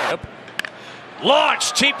more.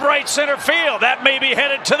 Launch deep right center field. That may be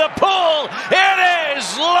headed to the pool. It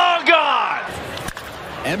is long gone.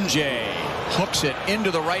 MJ hooks it into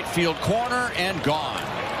the right field corner and gone.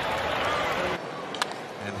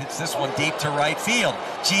 And hits this one deep to right field.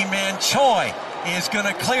 G-Man Choi is going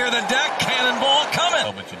to clear the deck. Cannonball coming.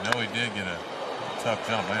 Oh, but you know he did get a tough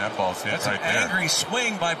jump. Man, that ball's hit right there. Angry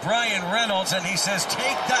swing by Brian Reynolds, and he says,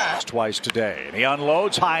 take that. Twice today, and he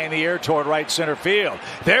unloads high in the air toward right center field.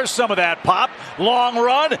 There's some of that pop. Long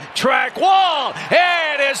run, track wall.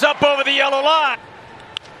 It is up over the yellow line.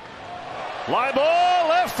 Fly ball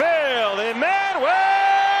left field.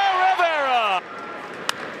 Emmanuel Rivera.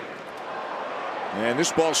 And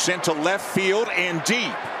this ball sent to left field and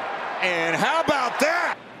deep. And how about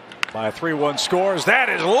that? By 3-1 scores. That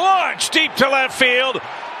is launched deep to left field.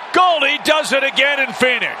 Goldie does it again in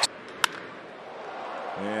Phoenix.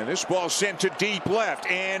 And this ball sent to deep left,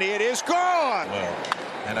 and it is gone.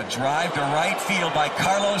 And a drive to right field by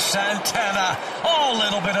Carlos Santana. Oh, a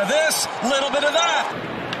little bit of this, little bit of that.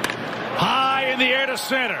 High in the air to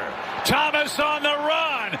center. Thomas on the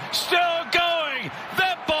run. Still going.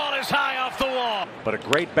 That ball is high off the wall. But a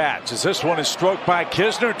great bat as this one is stroked by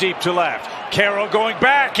Kisner deep to left. Carroll going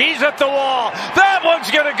back. He's at the wall. That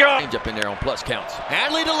one's going to go. Change up in there on plus counts.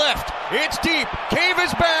 Adley to left. It's deep. Cave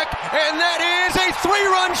is back, and that is a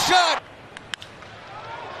 3-run shot.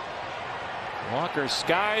 Walker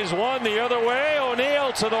skies one the other way.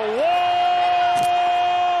 O'Neill to the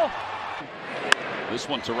wall. This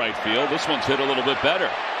one to right field. This one's hit a little bit better.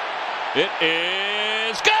 It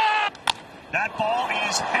is gone. That ball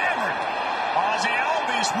is hammered. Ozzie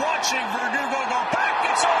Albies watching Verdugo go back.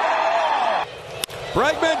 It's over the wall.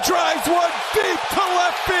 Bregman drives one deep to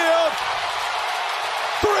left field.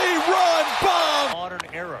 3-run bomb. Modern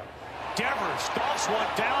era. Devers golfs one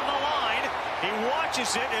down the line. He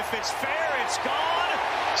watches it. If it's fair, it's gone.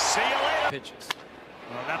 See you later. Pitches.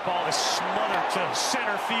 Well, that ball is smothered to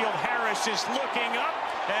center field. Harris is looking up,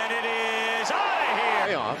 and it is out of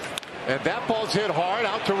here. Payoff. And that ball's hit hard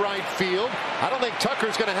out to right field. I don't think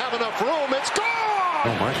Tucker's going to have enough room. It's gone!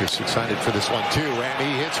 Oh, Marcus excited for this one, too. And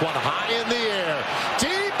he hits one high in the air.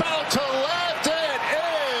 Deep out to left. It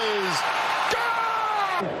is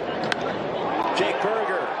gone! Jake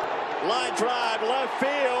Berger. Line drive, left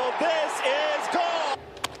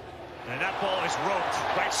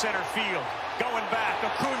center field. Going back,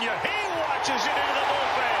 Acuna, he watches it into the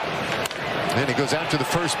bullpen. And he goes out to the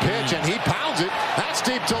first pitch, and he pounds it. That's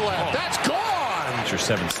deep to left. That's gone. It's your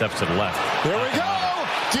 7 steps to the left. Here we go.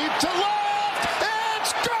 Deep to left.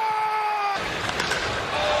 It's gone.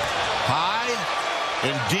 High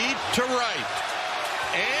and deep to right.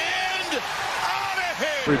 And out of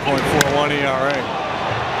here. 3.41 ERA.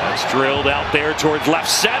 That's drilled out there towards left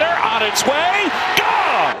center. On its way.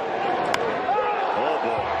 Gone! Oh,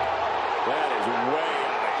 boy. That is way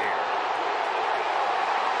out of here.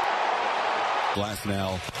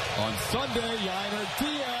 Glasnow on Sunday. Yainer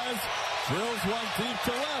Diaz drills one deep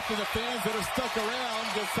to left, and the fans that have stuck around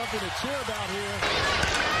get something to cheer about here.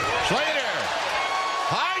 Slater.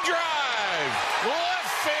 High drive.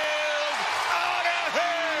 Left field. Out of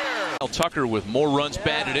here. Tucker with more runs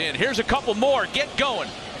batted in. Here's a couple more. Get going,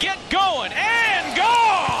 and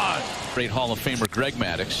gone! Great Hall of Famer Greg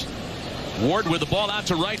Maddux. Ward with the ball out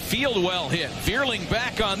to right field, well hit. Veerling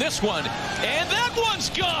back on this one, and that one's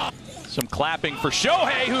gone! Some clapping for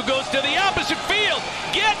Shohei, who goes to the opposite field.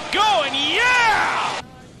 Get going, yeah!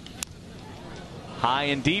 High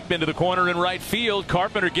and deep into the corner in right field.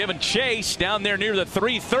 Carpenter giving chase down there near the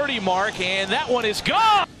 330 mark, and that one is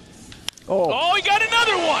gone! Oh, he got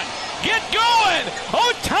another one! Get going!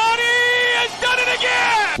 Ohtani has done it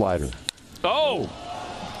again! Slider. Oh,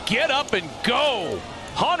 get up and go!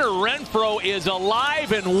 Hunter Renfroe is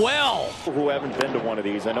alive and well. Who haven't been to one of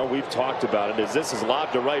these, I know we've talked about it, as this is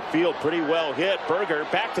lobbed to right field, pretty well hit. Berger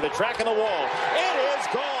back to the track on the wall. It is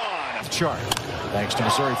gone! Chart. Thanks to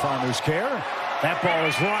Missouri Farmers Care. That ball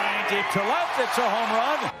is lined deep to left. It's a home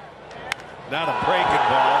run. Not a breaking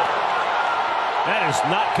ball. That is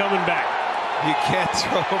not coming back. You can't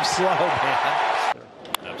throw him slow, man.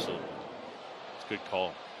 Absolutely. It's a good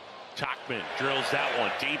call. Tachman drills that one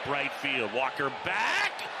deep right field. Walker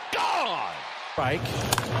back. Gone. Strike.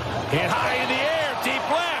 Hit high in the air. Deep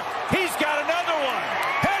left. He's got another one.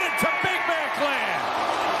 Headed to Big Mac land.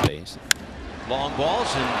 Long balls,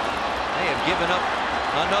 and they have given up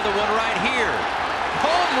another one right here.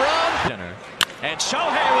 Home run. And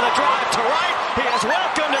Shohei with a drive to right. He has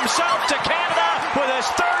welcomed himself to Canada with his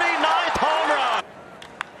 39th home run.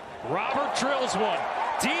 Robert drills one.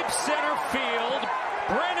 Deep center field.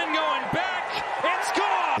 Brennan going back. It's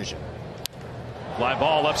gone. Fly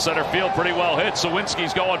ball left center field, pretty well hit.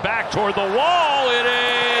 Sawinski's going back toward the wall. It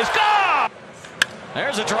is gone!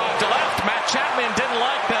 There's a drive to left. Matt Chapman didn't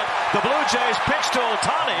like that. The Blue Jays pitch to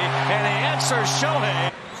Ohtani, and he answers Shohei.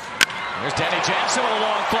 There's Danny Jansen with a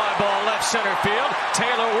long fly ball left center field.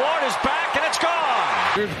 Taylor Ward is back, and it's gone.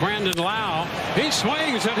 Here's Brandon Lau. He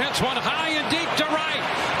swings and hits one high and deep to right.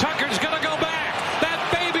 Tucker's going to go back. That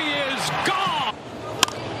baby is gone.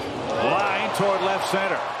 Line toward left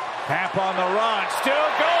center. Hap on the run. Still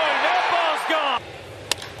going. That ball's gone.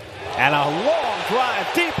 And a long drive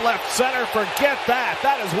deep left center. Forget that.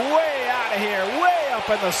 That is way out of here. Way up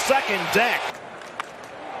in the second deck.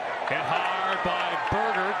 Hit hard by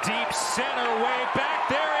Berger. Deep center. Way back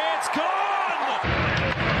there. It's gone.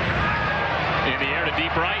 In the air to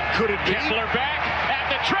deep right. Could it be? Kepler back at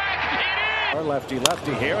the track. It is. Our lefty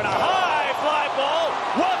here. And a high fly ball.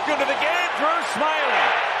 Welcome to the game, Drew Smiley.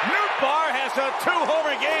 Nootbaar has a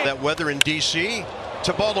 2-homer game. That weather in D.C.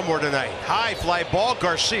 to Baltimore tonight. High fly ball.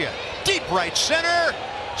 Garcia. Deep right center.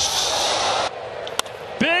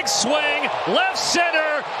 Big swing. Left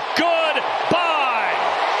center. Goodbye.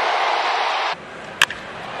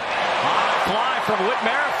 High fly from Whit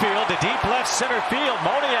Merrifield to deep left center field.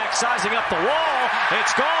 Moniak sizing up the wall.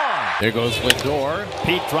 It's gone. There goes Lindor.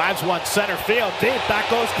 Pete drives one center field deep. Back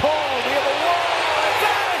goes Cole near the wall.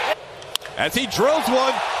 As he drills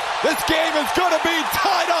one, this game is going to be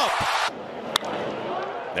tied up.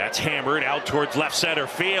 That's hammered out towards left center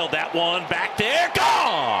field. That one back there.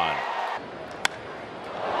 Gone.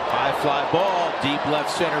 High fly ball, deep left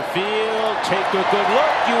center field. Take a good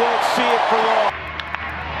look. You won't see it for long.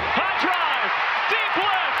 High drive, deep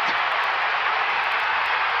left.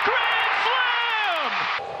 Grand slam.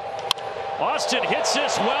 Austin hits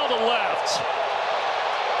this well to left.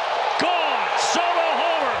 Gone. Solo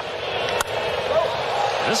homer.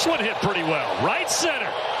 This one hit pretty well. Right center.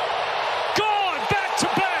 Gone. Back to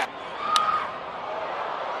back.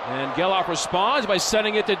 And Geloff responds by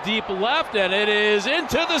sending it to deep left, and it is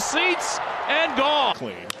into the seats and gone.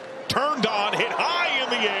 Clean. Turned on, hit high in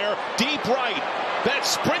the air, deep right. That's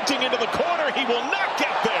sprinting into the corner. He will not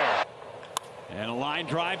get there. And a line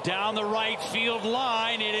drive down the right field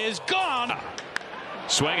line. It is gone.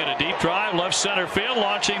 Swinging a deep drive, left center field,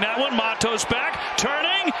 launching that one. Matos back,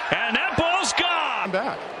 turning, and that ball's gone.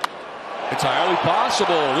 Back. Entirely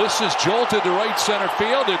possible. This is jolted to right center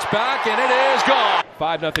field. It's back and it is gone.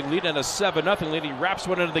 5-0 lead and a 7-0 lead. He wraps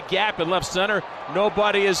one into the gap in left center.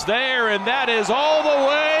 Nobody is there, and that is all the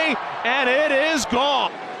way, and it is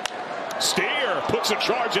gone. Steer puts a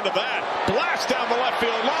charge into that. Blast down the left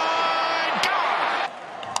field line. Gone.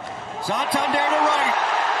 Santander to right.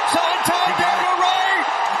 Santander to right.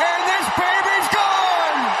 And this baby's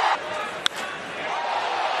gone.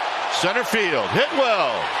 Center field, hit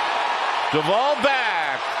well. Duvall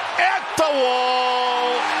back at the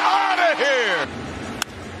wall. Out of here.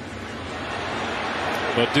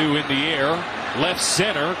 Badu in the air. Left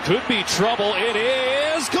center. Could be trouble. It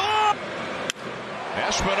is gone.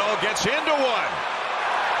 Espinal gets into one.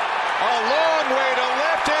 A long way to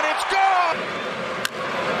left, and it's gone.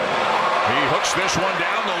 He hooks this one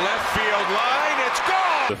down the left field line. It's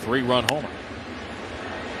gone. The 3-run homer.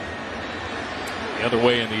 The other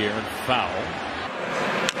way in the air and foul.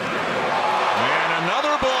 And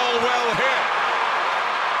another ball well hit.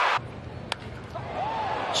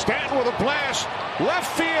 Stanton with a blast. Left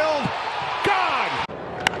field. Gone.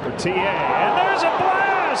 For TA. And there's a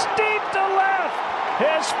blast deep to left.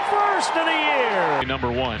 His first of the year.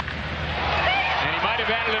 Number 1. And he might have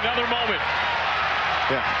added another moment.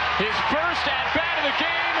 Yeah. His first at-bat of the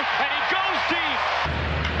game, and he goes deep.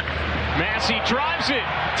 Massey drives it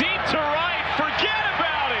deep to right. Forget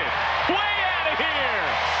about it. Way out of here.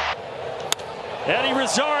 Eddie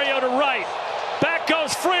Rosario to right. Back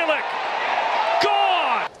goes Frelick.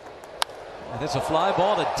 Gone. And it's a fly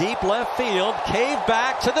ball to deep left field. Cave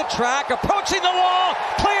back to the track, approaching the wall.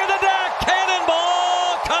 Clear the deck.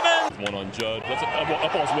 Cannonball coming. One on Judd. That's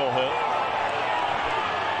up all's well hit.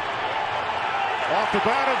 Off the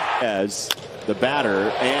bat As the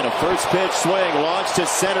batter, and a first pitch swing launched to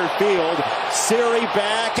center field. Siri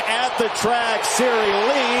back at the track. Siri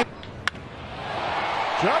lead.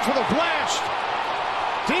 Judge with a blast.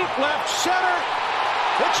 Deep left center.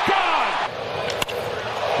 It's gone.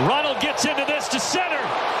 Ronald gets into this to center.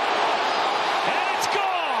 And it's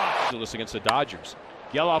gone. This against the Dodgers.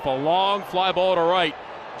 Geloff, a long fly ball to right.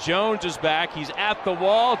 Jones is back. He's at the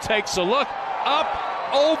wall. Takes a look. Up,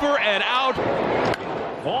 over, and out.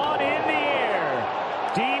 Vaughn in the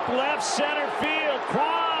air. Deep left center field.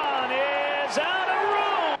 Quan is out of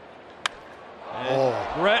room.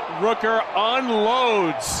 And Brett Rooker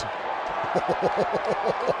unloads.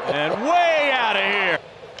 And way out of here.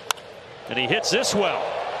 And he hits this well.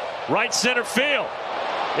 Right center field.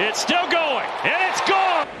 It's still going. And it's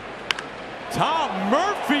gone. Tom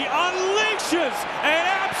Murphy unleashes an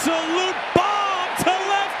absolute bomb to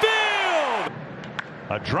left field.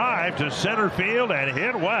 A drive to center field and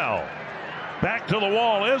hit well. Back to the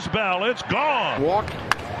wall, Isbell. It's gone. Walk.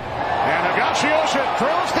 And Higashioshi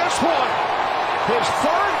throws this one. His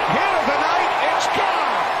third hit of the night. It's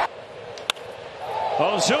gone.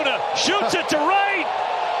 Ozuna shoots it to right.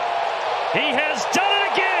 He has done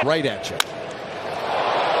it again. Right at you.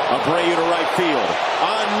 Abreu to right field.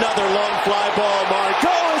 Another long fly ball.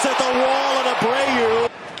 Margot at the wall, and Abreu.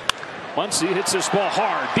 Muncy hits this ball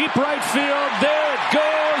hard. Deep right field. There it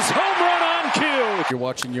goes. Home run on cue. You're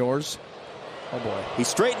watching yours. Oh, boy. He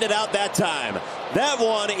straightened it out that time. That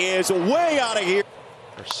one is way out of here.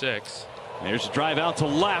 For 6. There's a drive out to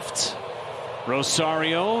left.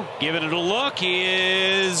 Rosario giving it a look.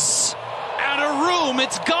 Is out of room.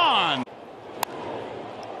 It's gone.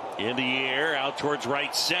 In the air, out towards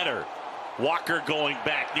right center. Walker going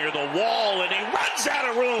back near the wall, and he runs out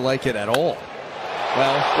of room. Like it at all.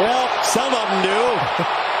 Well, some of them do.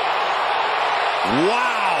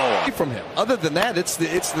 Wow. From him. Other than that, it's the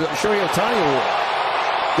Shohei Ohtani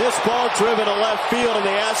award. This ball driven to left field, and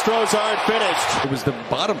the Astros aren't finished. It was the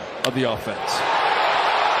bottom of the offense.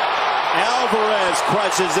 Alvarez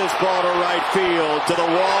crushes this ball to right field. To the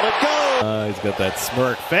wall it goes. He's got that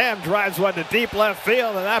smirk. Pham drives one to deep left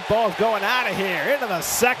field, and that ball's going out of here into the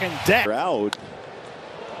second deck. Out.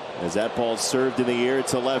 As that ball served in the air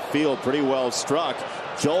to left field, pretty well struck.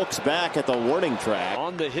 Jolks back at the warning track.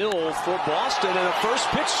 On the hill for Boston, and a first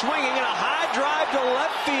pitch swinging and a high drive to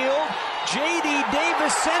left field. J.D.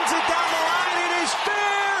 Davis sends it down the line. It is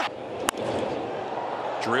fair.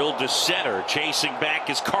 Drilled to center. Chasing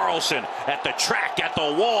back is Carlson at the track, at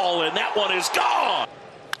the wall, and that one is gone.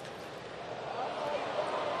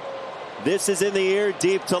 This is in the air,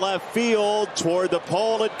 deep to left field. Toward the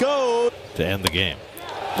pole it goes. To end the game.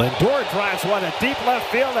 Lindor drives one to deep left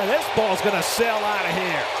field, and this ball's going to sail out of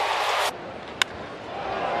here.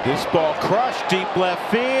 This ball crushed deep left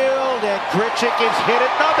field, and Grichuk has hit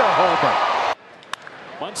another homer.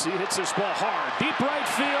 Muncy hits this ball hard. Deep right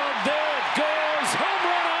field. There it goes. Home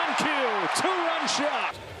run on cue. 2-run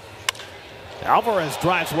shot. Alvarez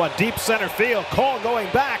drives one deep center field. Cole going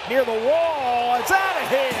back near the wall. It's out of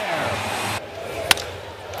here.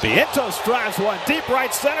 Vientos drives one deep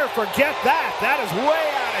right center. Forget that. That is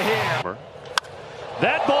way out of here.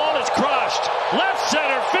 That ball is crushed. Left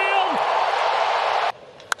center field.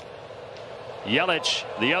 Yelich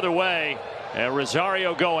the other way. And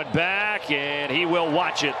Rosario going back, and he will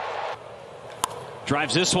watch it.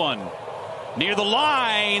 Drives this one near the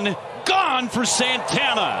line. Gone for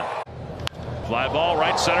Santana. Fly ball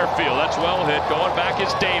right center field. That's well hit. Going back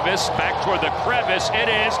is Davis. Back toward the crevice. It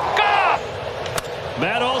is gone.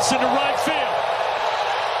 Matt Olson to right field.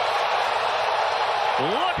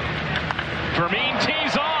 Look. Fermin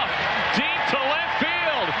tees off. Deep to left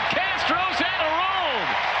field. Castro's out of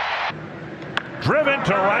room. Driven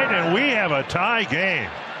to right, and we have a tie game.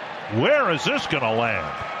 Where is this going to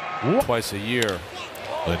land? Twice a year.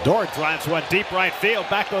 Lindor drives one deep right field.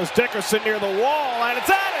 Back goes Dickerson near the wall, and it's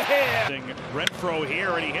out of here. Renfroe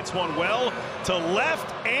here, and he hits one well to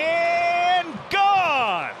left and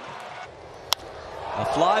gone. A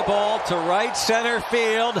fly ball to right center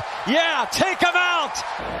field. Yeah, take him out.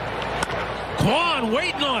 Quan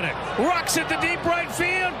waiting on it. Rocks at the deep right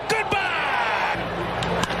field. Goodbye.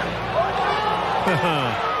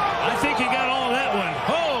 I think he got all of that one.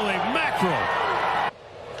 Holy mackerel.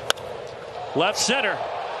 Left center.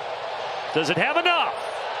 Does it have enough?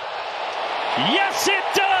 Yes, it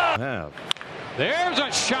does. There's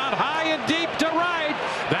a shot high and deep to right.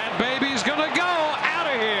 That baby's going to go out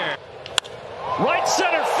of here. Right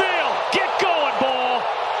center field. Get going, ball.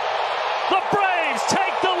 The Braves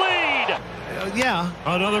take the lead.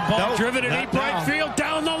 Another ball driven to deep right field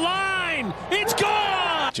down the line. It's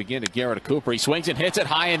gone. Again to Garrett Cooper. He swings and hits it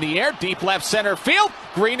high in the air. Deep left center field.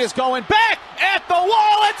 Green is going back at the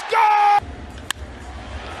wall. It's gone.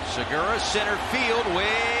 Segura center field,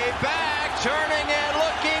 way back, turning and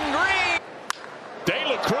looking green. De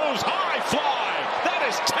La Cruz high fly. That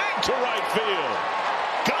is tagged to right field.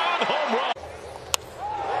 Gone home run.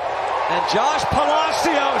 And Josh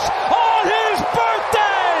Palacios on his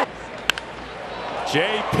birthday.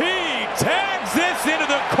 JP tags this into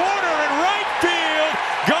the corner in right field.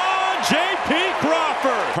 Gone, JP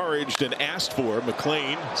Crawford. Encouraged and asked for.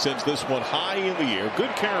 McLean sends this one high in the air.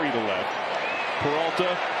 Good carry to left.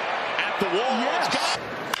 Peralta at the wall. Yes.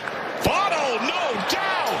 Votto, no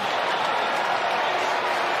down.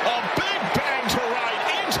 A big bang to right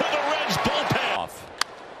into the Reds bullpen.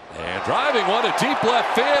 And driving one to deep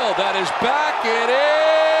left field. That is back. It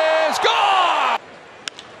is gone.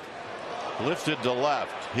 Lifted to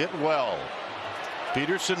left, hit well.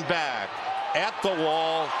 Peterson back at the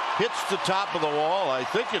wall, hits the top of the wall. I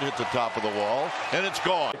think it hit the top of the wall, and it's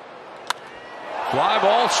gone. Fly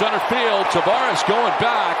ball center field. Tavares going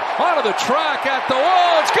back onto the track at the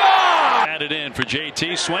wall. It's gone. Added in for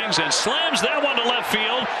JT. Swings and slams that one to left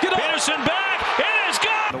field. Peterson back. It is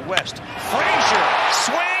gone. The West. Frazier,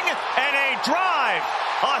 swing and a drive.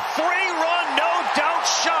 A 3-run, no-doubt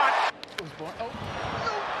shot.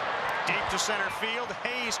 Deep to center field.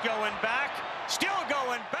 Hayes going back. Still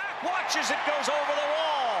going back. Watches it goes over the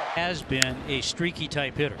wall. Has been a streaky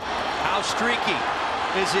type hitter. How streaky?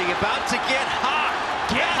 Is he about to get hot?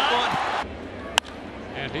 Get hot.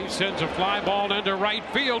 And he sends a fly ball into right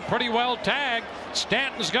field. Pretty well tagged.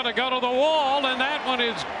 Stanton's going to go to the wall, and that one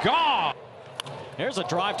is gone. Here's a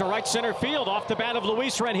drive to right center field off the bat of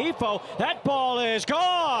Luis Rengifo. That ball is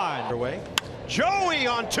gone. Joey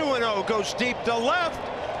on 2-0 goes deep to left.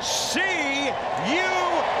 See you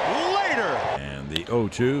later. And the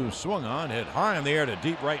 0-2 swung on, hit high in the air to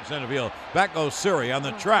deep right center field. Back goes Suri on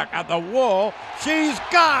the track at the wall. She's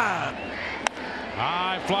gone.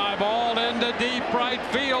 High fly ball into deep right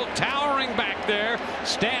field, towering back there.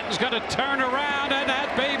 Stanton's going to turn around, and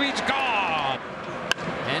that baby's gone.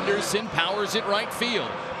 Henderson powers it right field.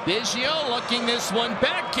 Biggio looking this one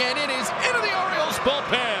back, and it is into the Orioles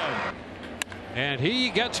bullpen. And he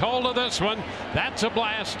gets hold of this one. That's a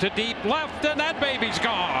blast to deep left, and that baby's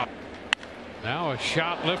gone. Now a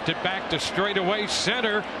shot lifted back to straightaway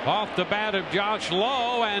center off the bat of Josh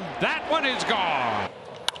Lowe, and that one is gone.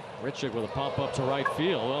 Richard with a pop-up to right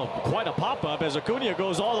field. Well, quite a pop-up as Acuna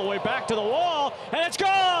goes all the way back to the wall, and it's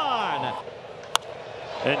gone!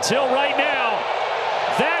 Until right now,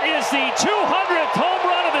 that is the 200th home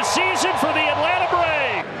run of the season for the Atlanta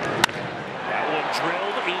Braves. That one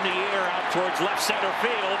drilled in the air out towards left center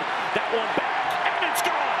field. That one back, and it's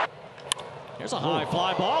gone. Here's a high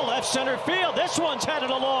fly ball, left center field. This one's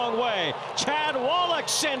headed a long way. Chad Wallach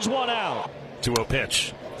sends one out. 2-0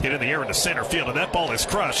 pitch. Hit in the air into center field, and that ball is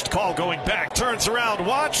crushed. Call going back, turns around.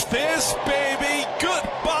 Watch this, baby.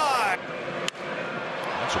 Goodbye.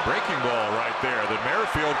 It's a breaking ball right there that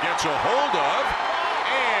Merrifield gets a hold of,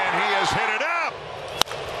 and he has hit it up.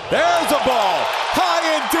 There's a ball, high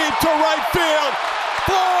and deep to right field.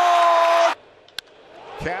 Ball!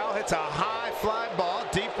 Cal hits a high fly ball,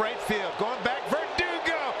 deep right field. Going back,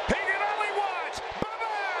 Verdugo. He can only watch.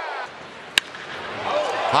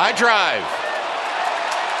 High drive.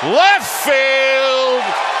 Left field.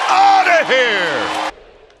 Out of here.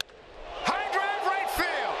 High drive right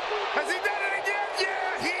field. Has he done it again?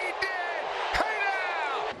 Yeah, he did. Hey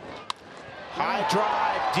now. High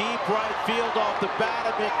drive, deep right field off the bat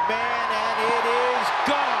of McMahon, and it is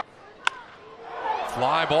gone.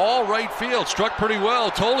 Fly ball, right field, struck pretty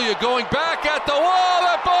well. Tolia going back at the wall.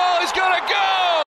 That ball is going to go.